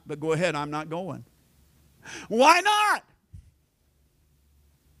them, but go ahead, I'm not going. Why not?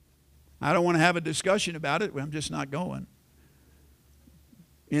 I don't want to have a discussion about it. I'm just not going.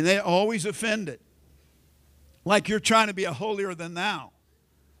 And they're always offended. Like you're trying to be a holier than thou.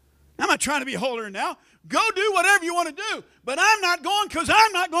 I'm not trying to be holier than thou. Go do whatever you want to do. But I'm not going because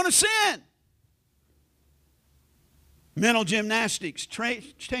I'm not going to sin. Mental gymnastics.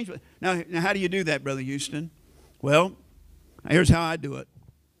 Change. Now, how do you do that, Brother Houston? Well, here's how I do it.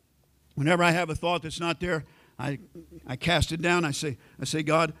 Whenever I have a thought that's not there, I cast it down. I say,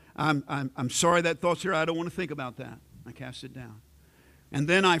 God, I'm sorry that thought's here. I don't want to think about that. I cast it down. And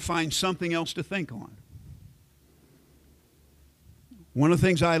then I find something else to think on. One of the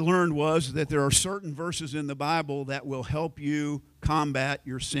things I learned was that there are certain verses in the Bible that will help you combat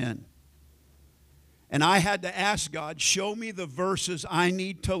your sin. And I had to ask God, show me the verses I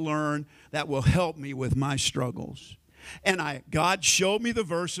need to learn that will help me with my struggles. And God showed me the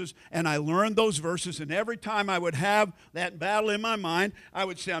verses, and I learned those verses, and every time I would have that battle in my mind, I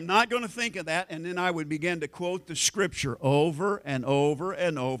would say, I'm not going to think of that, and then I would begin to quote the Scripture over and over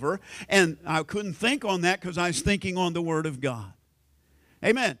and over, and I couldn't think on that because I was thinking on the Word of God.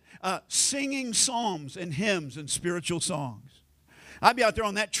 Amen. Singing psalms and hymns and spiritual songs. I'd be out there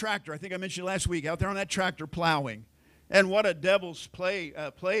on that tractor, I think I mentioned last week, out there on that tractor plowing. And what a devil's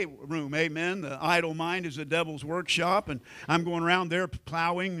playroom, amen. The idle mind is a devil's workshop, and I'm going around there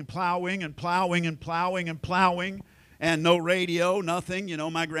plowing and plowing and plowing and plowing and plowing, and no radio, nothing. You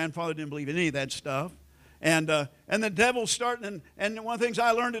know, my grandfather didn't believe in any of that stuff. And the devil's starting, and one of the things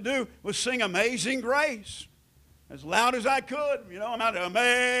I learned to do was sing Amazing Grace as loud as I could. You know, I'm out there,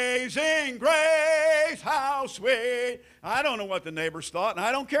 Amazing Grace, how sweet. I don't know what the neighbors thought, and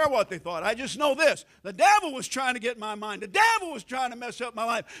I don't care what they thought. I just know this. The devil was trying to get my mind. The devil was trying to mess up my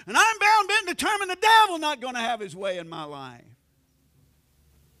life. And I'm bound, bent, and determined the devil not going to have his way in my life.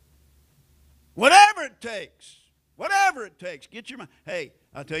 Whatever it takes. Whatever it takes. Get your mind. Hey,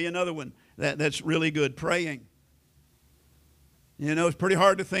 I'll tell you another one that's really good. Praying. You know, it's pretty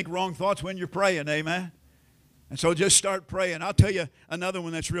hard to think wrong thoughts when you're praying. Amen. And so just start praying. I'll tell you another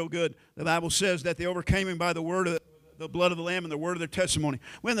one that's real good. The Bible says that they overcame him by the word of the blood of the Lamb and the word of their testimony.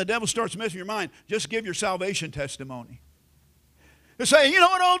 When the devil starts messing with your mind, just give your salvation testimony. You say, you know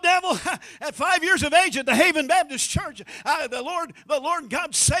what, old devil? At 5 years of age at the Haven Baptist Church, the Lord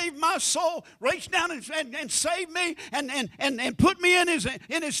God saved my soul, reached down and saved me and put me in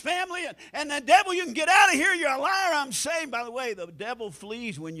his family. And the devil, you can get out of here. You're a liar. I'm saved. By the way, the devil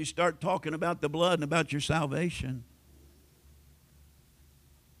flees when you start talking about the blood and about your salvation.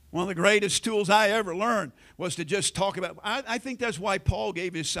 One of the greatest tools I ever learned was to just talk about. I think that's why Paul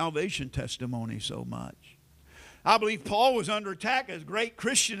gave his salvation testimony so much. I believe Paul was under attack, as great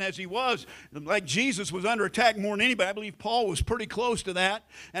Christian as he was, like Jesus was under attack more than anybody. I believe Paul was pretty close to that.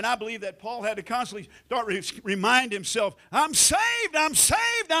 And I believe that Paul had to constantly remind himself, I'm saved, I'm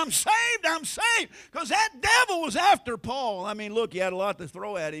saved, I'm saved, I'm saved. Because that devil was after Paul. I mean, look, he had a lot to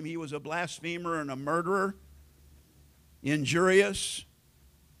throw at him. He was a blasphemer and a murderer, injurious.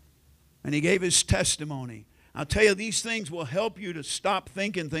 And he gave his testimony. I'll tell you, these things will help you to stop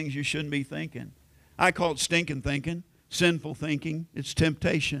thinking things you shouldn't be thinking. I call it stinking thinking, sinful thinking. It's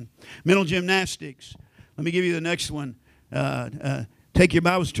temptation. Mental gymnastics. Let me give you the next one. Take your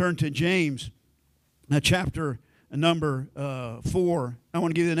Bibles, turn to James, chapter number 4. I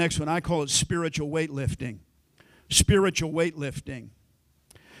want to give you the next one. I call it spiritual weightlifting. Spiritual weightlifting.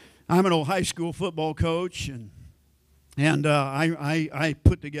 I'm an old high school football coach, and I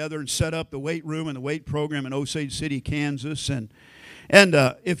put together and set up the weight room and the weight program in Osage City, Kansas. And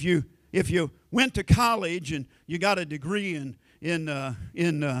if you went to college and you got a degree in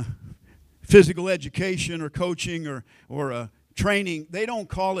physical education or coaching or training, they don't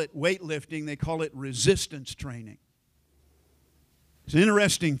call it weightlifting. They call it resistance training. It's an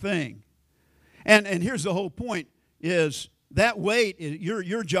interesting thing. And here's the whole point is that weight,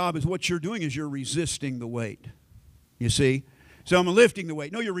 your job is what you're doing is you're resisting the weight. You see? So I'm lifting the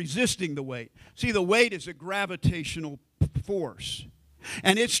weight. No, you're resisting the weight. See, the weight is a gravitational force.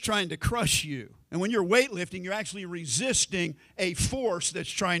 And it's trying to crush you. And when you're weightlifting, you're actually resisting a force that's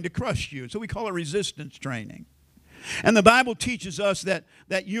trying to crush you. So we call it resistance training. And the Bible teaches us that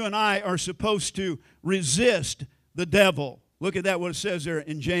you and I are supposed to resist the devil. Look at that, what it says there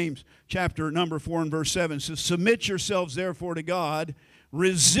in James chapter number 4 and verse 7. It says, submit yourselves therefore to God,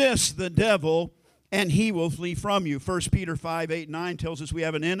 resist the devil, and he will flee from you. 1 Peter 5, 8, 9 tells us we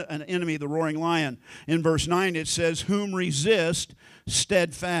have an enemy, the roaring lion. In verse 9 it says, whom resist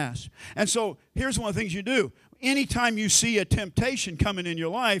steadfast. And so here's one of the things you do. Anytime you see a temptation coming in your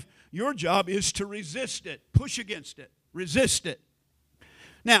life, your job is to resist it, push against it, resist it.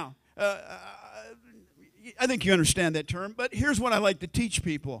 Now, I think you understand that term, but here's what I like to teach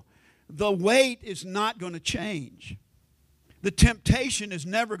people. The weight is not going to change. The temptation is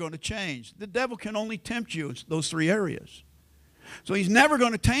never going to change. The devil can only tempt you in those three areas. So he's never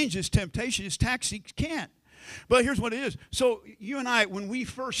going to change his temptation. His tactics can't. But here's what it is. So you and I, when we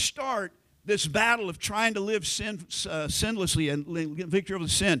first start this battle of trying to live sinlessly and get victory over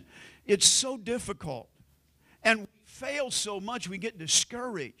sin, it's so difficult. And we fail so much, we get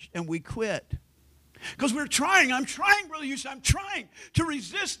discouraged and we quit. Because I'm trying, Brother Houston, I'm trying to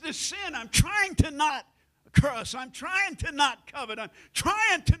resist this sin. I'm trying to not curse. I'm trying to not covet. I'm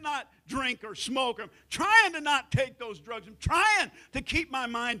trying to not drink or smoke. I'm trying to not take those drugs. I'm trying to keep my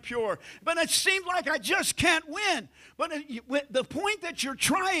mind pure. But it seems like I just can't win. But the point that you're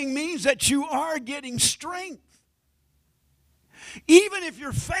trying means that you are getting strength. Even if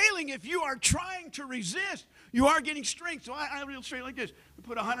you're failing, if you are trying to resist, you are getting strength. So I illustrate like this. You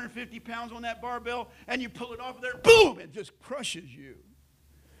put 150 pounds on that barbell and you pull it off of there, boom, it just crushes you.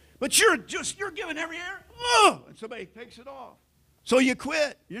 But you're giving every air, oh, and somebody takes it off. So you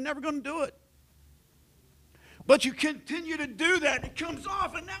quit. You're never going to do it. But you continue to do that. It comes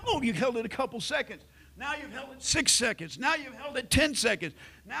off, and now, oh, you held it a couple seconds. Now you've held it 6 seconds. Now you've held it 10 seconds.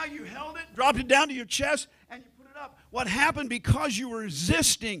 Now you held it, dropped it down to your chest, and you put it up. What happened because you were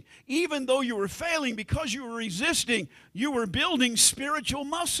resisting, even though you were failing, because you were resisting, you were building spiritual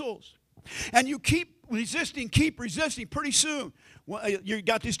muscles. And you keep resisting, pretty soon. You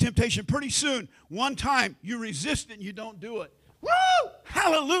got this temptation pretty soon. One time you resist it and you don't do it. Woo!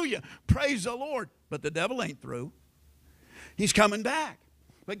 Hallelujah! Praise the Lord. But the devil ain't through. He's coming back.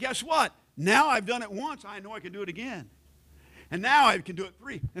 But guess what? Now I've done it once. I know I can do it again. And now I can do it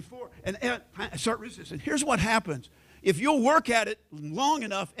 3 and 4. And I start resisting. Here's what happens. If you'll work at it long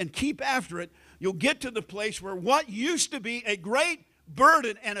enough and keep after it, you'll get to the place where what used to be a great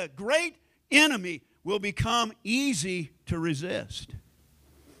burden and a great enemy will become easy to resist.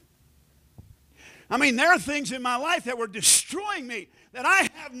 I mean, there are things in my life that were destroying me that I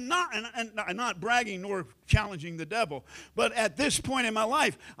have not, and I'm not bragging nor challenging the devil, but at this point in my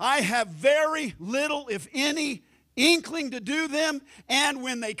life, I have very little, if any, inkling to do them, and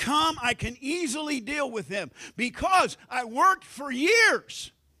when they come, I can easily deal with them because I worked for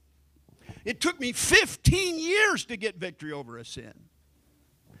years. It took me 15 years to get victory over a sin.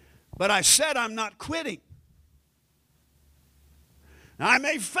 But I said I'm not quitting. Now, I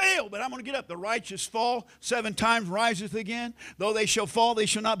may fail, but I'm going to get up. The righteous fall 7 times, riseth again. Though they shall fall, they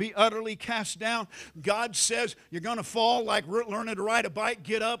shall not be utterly cast down. God says you're going to fall like learning to ride a bike.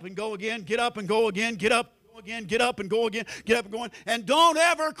 Get up and go again. Get up and go again. Get up and go again. Get up and go again. Get up and go on. And don't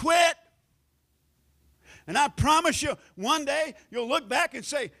ever quit. And I promise you, one day you'll look back and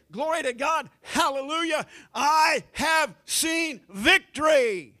say, glory to God, hallelujah, I have seen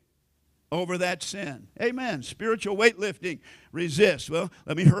victory over that sin. Amen. Spiritual weightlifting. Resist. Well,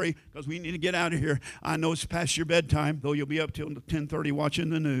 let me hurry because we need to get out of here. I know it's past your bedtime, though you'll be up till 10:30 watching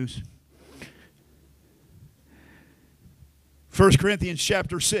the news. 1 Corinthians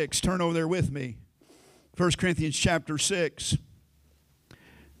chapter 6. Turn over there with me. 1 Corinthians chapter 6.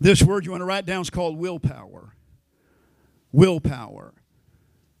 This word you want to write down is called willpower. Willpower.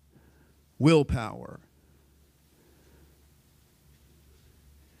 Willpower.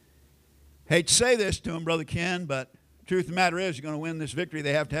 Hate to say this to him, Brother Ken, but the truth of the matter is, you're going to win this victory,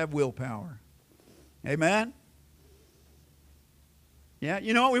 they have to have willpower. Amen? Yeah,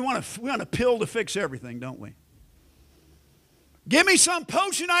 you know what? We want a pill to fix everything, don't we? Give me some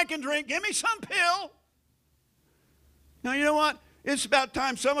potion I can drink. Give me some pill. Now, you know what? It's about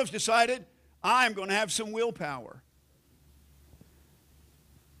time some of us decided, I'm going to have some willpower.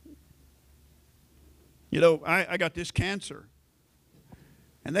 You know, I got this cancer.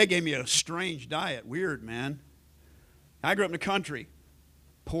 And they gave me a strange diet. Weird, man. I grew up in the country.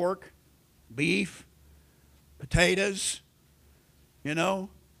 Pork, beef, potatoes,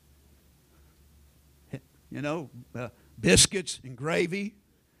 biscuits and gravy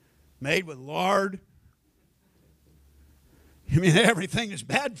made with lard. I mean, everything is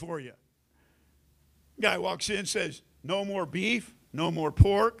bad for you. Guy walks in and says, no more beef, no more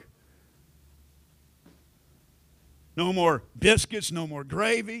pork, no more biscuits, no more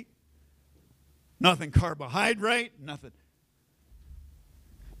gravy, nothing carbohydrate, nothing.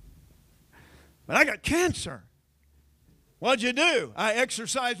 But I got cancer. What'd you do? I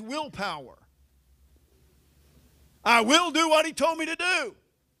exercised willpower. I will do what he told me to do.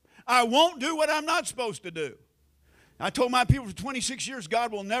 I won't do what I'm not supposed to do. I told my people for 26 years,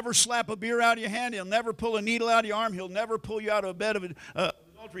 God will never slap a beer out of your hand. He'll never pull a needle out of your arm. He'll never pull you out of a bed of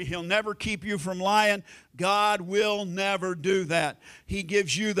adultery. He'll never keep you from lying. God will never do that. He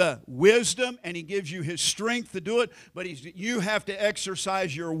gives you the wisdom and He gives you His strength to do it, but you have to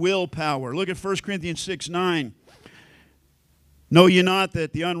exercise your willpower. Look at 1 Corinthians 6:9. Know ye not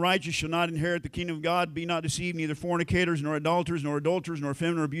that the unrighteous shall not inherit the kingdom of God? Be not deceived, neither fornicators, nor adulterers, nor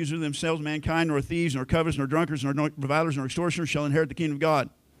effeminate, nor abusers of themselves, mankind, nor thieves, nor covetous, nor drunkards, nor revilers, nor extortioners shall inherit the kingdom of God.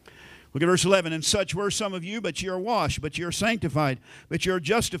 Look at verse 11. And such were some of you, but ye are washed, but ye are sanctified, but ye are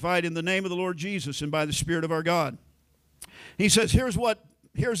justified in the name of the Lord Jesus and by the Spirit of our God. He says, here's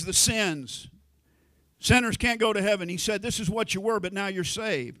the sins. Sinners can't go to heaven. He said, this is what you were, but now you're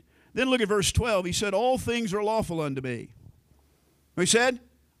saved. Then look at verse 12. He said, all things are lawful unto me. He said,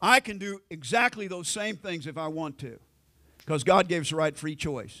 I can do exactly those same things if I want to, because God gave us the right free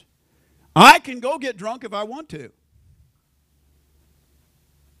choice. I can go get drunk if I want to.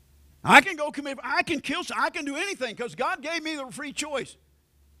 I can go commit, I can kill, I can do anything because God gave me the free choice.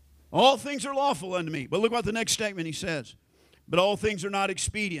 All things are lawful unto me. But look what the next statement he says. But all things are not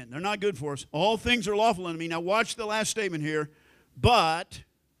expedient. They're not good for us. All things are lawful unto me. Now watch the last statement here. But,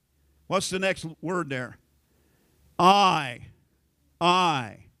 what's the next word there? I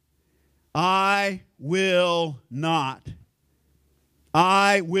will not.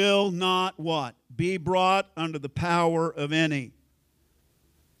 I will not what? Be brought under the power of any.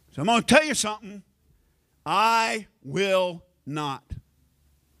 So I'm going to tell you something. I will not.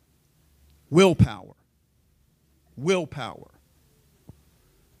 Willpower. Willpower.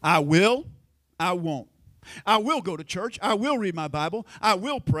 I will. I won't. I will go to church. I will read my Bible. I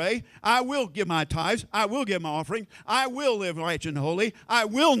will pray. I will give my tithes. I will give my offering. I will live righteous and holy. I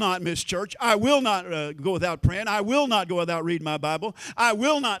will not miss church. I will not go without praying. I will not go without reading my Bible. I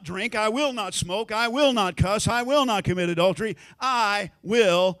will not drink. I will not smoke. I will not cuss. I will not commit adultery. I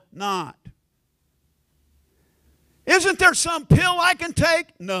will not. Isn't there some pill I can take?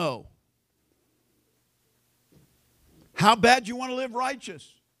 No. How bad do you want to live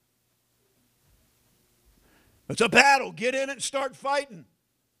righteous? It's a battle. Get in it and start fighting.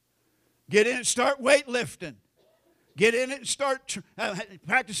 Get in it and start weightlifting. Get in it and start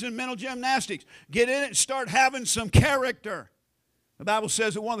practicing mental gymnastics. Get in it and start having some character. The Bible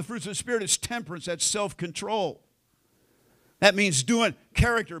says that one of the fruits of the Spirit is temperance. That's self-control. That means doing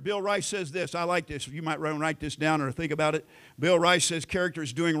character. Bill Rice says this. I like this. You might write this down or think about it. Bill Rice says character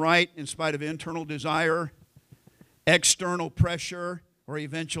is doing right in spite of internal desire, external pressure, or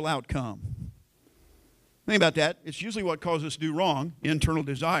eventual outcome. Think about that. It's usually what causes us to do wrong, internal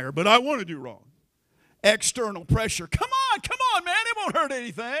desire. But I want to do wrong. External pressure. Come on, man. It won't hurt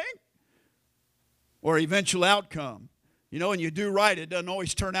anything. Or eventual outcome. You know, when you do right, it doesn't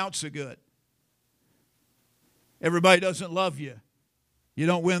always turn out so good. Everybody doesn't love you. You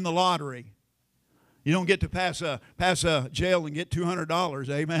don't win the lottery. You don't get to pass a jail and get $200.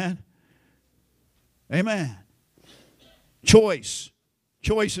 Amen? Amen. Choice.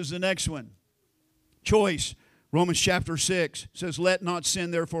 Choice is the next one. Choice. Romans chapter 6 says, let not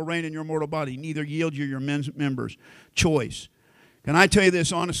sin therefore reign in your mortal body, neither yield you your members. Choice. Can I tell you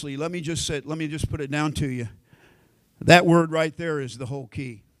this honestly? Let me just put it down to you. That word right there is the whole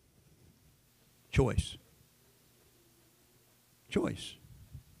key. Choice. Choice.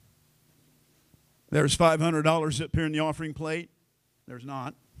 There's $500 up here in the offering plate. There's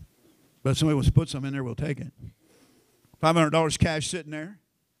not. But if somebody wants to put some in there, we'll take it. $500 cash sitting there.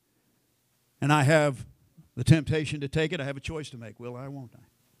 And I have the temptation to take it. I have a choice to make. Will I or won't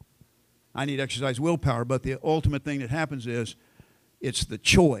I? I need to exercise willpower. But the ultimate thing that happens is it's the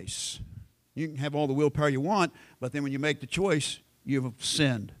choice. You can have all the willpower you want, but then when you make the choice, you've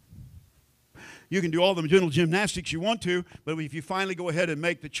sinned. You can do all the mental gymnastics you want to, but if you finally go ahead and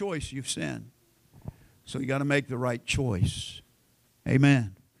make the choice, you've sinned. So you got to make the right choice.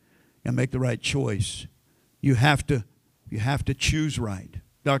 Amen. You got to make the right choice. You have to choose right.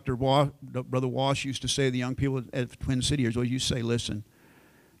 Brother Walsh used to say to the young people at Twin City, he used to say, listen,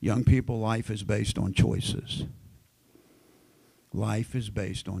 Young people, life is based on choices. Life is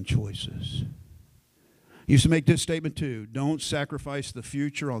based on choices. He used to make this statement too: don't sacrifice the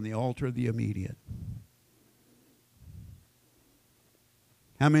future on the altar of the immediate.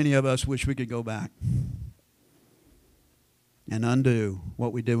 How many of us wish we could go back and undo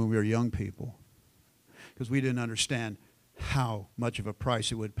what we did when we were young people? Because we didn't understand how much of a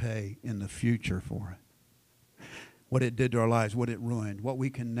price it would pay in the future for it. What it did to our lives, what it ruined, what we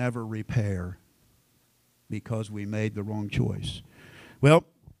can never repair because we made the wrong choice. Well,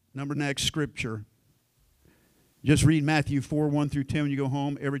 next scripture. Just read Matthew 4, 1 through 10 when you go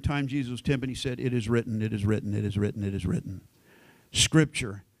home. Every time Jesus was tempted, he said, "It is written, it is written, it is written, it is written."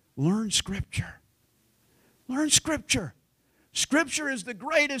 Scripture. Learn Scripture. Learn Scripture. Scripture is the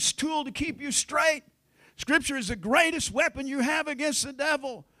greatest tool to keep you straight. Scripture is the greatest weapon you have against the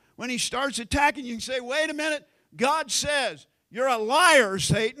devil. When he starts attacking, you can say, "Wait a minute. God says, you're a liar,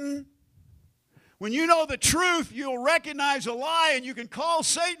 Satan." When you know the truth, you'll recognize a lie and you can call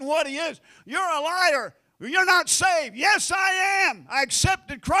Satan what he is. "You're a liar. You're not saved." "Yes, I am. I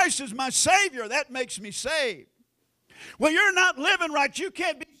accepted Christ as my Savior. That makes me saved." "Well, you're not living right. You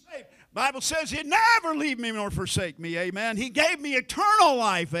can't be saved." The Bible says He'd never leave me nor forsake me. Amen. He gave me eternal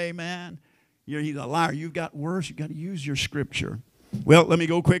life. Amen. He's a liar. You've got worse. You've got to use your Scripture. Well, let me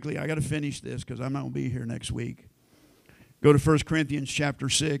go quickly. I got to finish this because I'm not going to be here next week. Go to 1 Corinthians chapter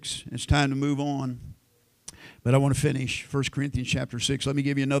 6. It's time to move on. But I want to finish 1 Corinthians chapter 6. Let me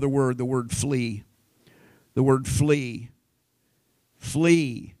give you another word, the word flee. The word flee.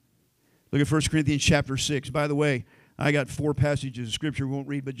 Flee. Look at 1 Corinthians chapter 6. By the way, I got 4 passages of Scripture we won't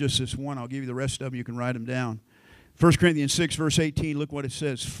read, but just this one. I'll give you the rest of them. You can write them down. 1 Corinthians 6, verse 18, look what it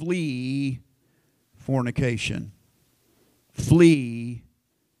says. Flee fornication. Flee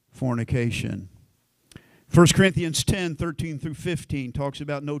fornication. 1 Corinthians 10, 13 through 15 talks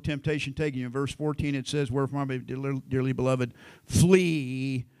about no temptation taking you. In verse 14 it says, "Wherefore, my dearly beloved,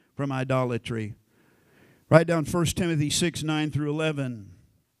 flee from idolatry." Write down 1 Timothy 6, 9 through 11.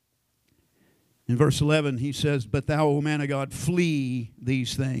 In verse 11 he says, "But thou, O man of God, flee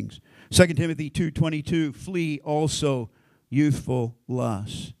these things." 2 Timothy 2:22, "Flee also youthful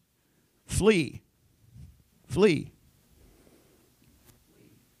lusts." Flee. Flee.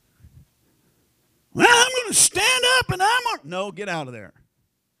 "Well, I'm going to stand up and I'm going to..." No, get out of there.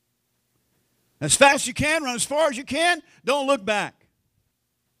 As fast as you can, run as far as you can. Don't look back.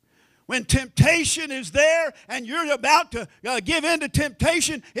 When temptation is there and you're about to give in to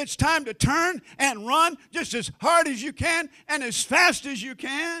temptation, it's time to turn and run just as hard as you can and as fast as you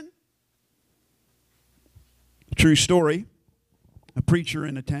can. True story. A preacher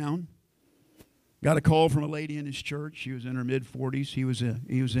in a town got a call from a lady in his church. She was in her mid-40s. He was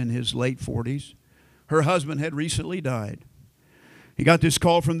in his late 40s. Her husband had recently died. He got this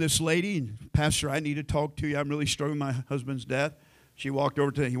call from this lady. "Pastor, I need to talk to you. I'm really struggling with my husband's death." He went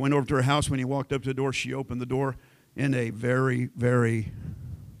over to her house. When he walked up to the door, she opened the door in a very, very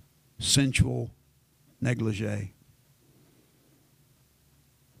sensual negligee.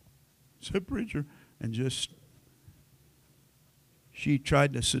 Said, "Preacher," and she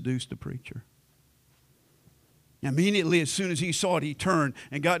tried to seduce the preacher. Immediately, as soon as he saw it, he turned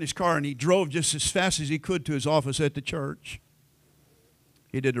and got in his car and he drove just as fast as he could to his office at the church.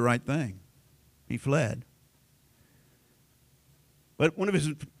 He did the right thing. He fled. But one of his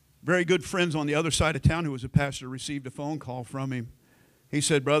very good friends on the other side of town, who was a pastor, received a phone call from him. He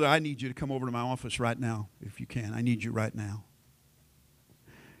said, "Brother, I need you to come over to my office right now, if you can. I need you right now."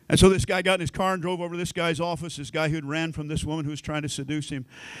 And so this guy got in his car and drove over to this guy's office, this guy who had ran from this woman who was trying to seduce him.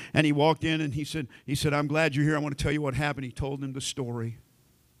 And he walked in and he said, "I'm glad you're here. I want to tell you what happened." He told him the story.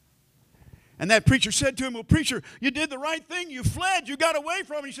 And that preacher said to him, "Well, preacher, you did the right thing. You fled. You got away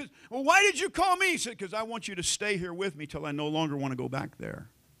from him." He says, "Well, why did you call me?" He said, "Because I want you to stay here with me till I no longer want to go back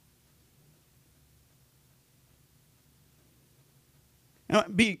there." Now,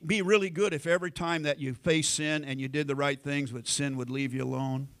 be really good if every time that you face sin and you did the right things, but sin would leave you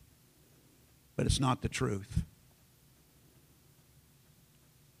alone. But it's not the truth.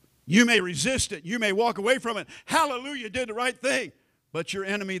 You may resist it. You may walk away from it. Hallelujah, you did the right thing. But your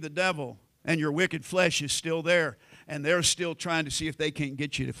enemy, the devil, and your wicked flesh is still there. And they're still trying to see if they can't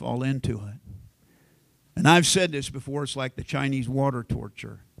get you to fall into it. And I've said this before. It's like the Chinese water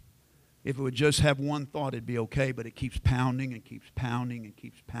torture. If it would just have one thought, it'd be okay, but it keeps pounding and keeps pounding and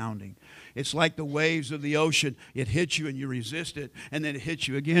keeps pounding. It's like the waves of the ocean. It hits you and you resist it, and then it hits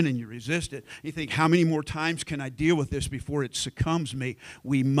you again and you resist it. You think, how many more times can I deal with this before it succumbs me?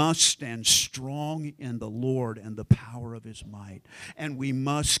 We must stand strong in the Lord and the power of His might, and we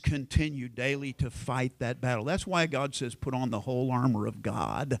must continue daily to fight that battle. That's why God says, put on the whole armor of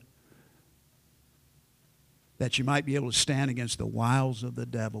God, that you might be able to stand against the wiles of the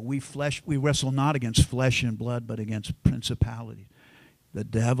devil. We wrestle not against flesh and blood, but against principalities. The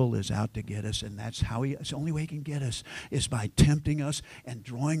devil is out to get us, and that's the only way he can get us is by tempting us and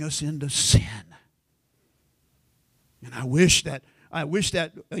drawing us into sin. And I wish that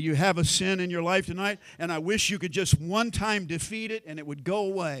you have a sin in your life tonight, and I wish you could just one time defeat it and it would go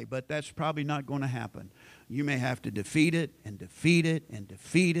away, but that's probably not going to happen. You may have to defeat it and defeat it and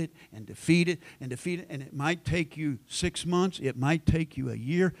defeat it and defeat it and defeat it, and it might take you 6 months, it might take you a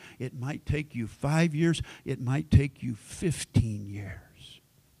year, it might take you 5 years, it might take you 15 years.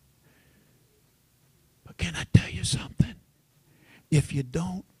 But can I tell you something? If you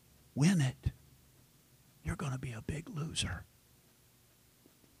don't win it, you're going to be a big loser.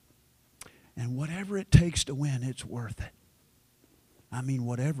 And whatever it takes to win, it's worth it. I mean,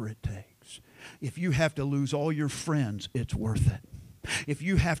 whatever it takes. If you have to lose all your friends, it's worth it. If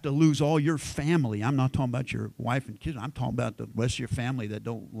you have to lose all your family, I'm not talking about your wife and kids, I'm talking about the rest of your family that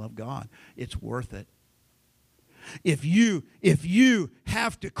don't love God, it's worth it. If you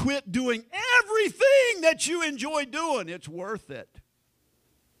have to quit doing everything that you enjoy doing, it's worth it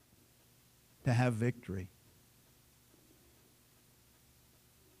to have victory.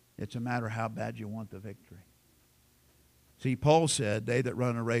 It's a matter of how bad you want the victory. See, Paul said, they that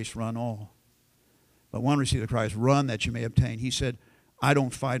run a race run all, but one receive the prize, run that you may obtain. He said, I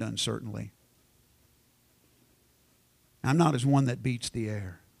don't fight uncertainly. I'm not as one that beats the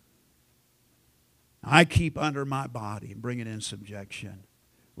air. I keep under my body and bring it in subjection,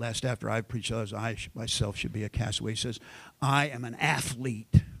 lest after I preach others, I myself should be a castaway. He says, I am an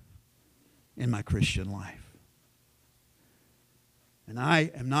athlete in my Christian life. And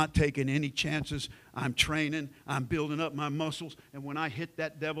I am not taking any chances. I'm training. I'm building up my muscles. And when I hit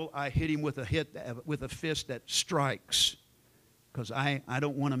that devil, I hit him with a fist that strikes. Because I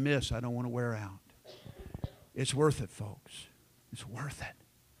don't want to miss. I don't want to wear out. It's worth it, folks. It's worth it.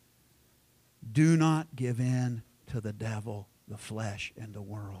 Do not give in to the devil, the flesh, and the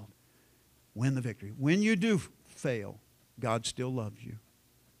world. Win the victory. When you do fail, God still loves you.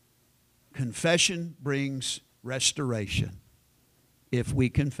 Confession brings restoration. If we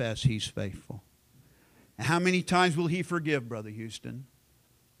confess, He's faithful. And how many times will He forgive, Brother Houston?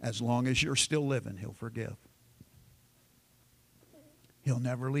 As long as you're still living, He'll forgive. He'll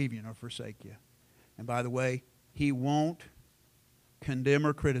never leave you nor forsake you. And by the way, He won't condemn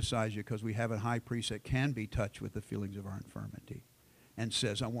or criticize you, because we have a high priest that can be touched with the feelings of our infirmity and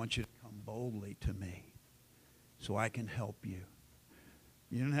says, I want you to come boldly to me so I can help you.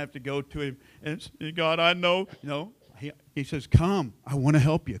 You don't have to go to Him and say, God, I know. No. He says, come, I want to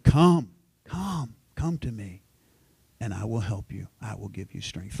help you. Come to me, and I will help you. I will give you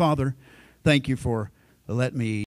strength. Father, thank you for letting me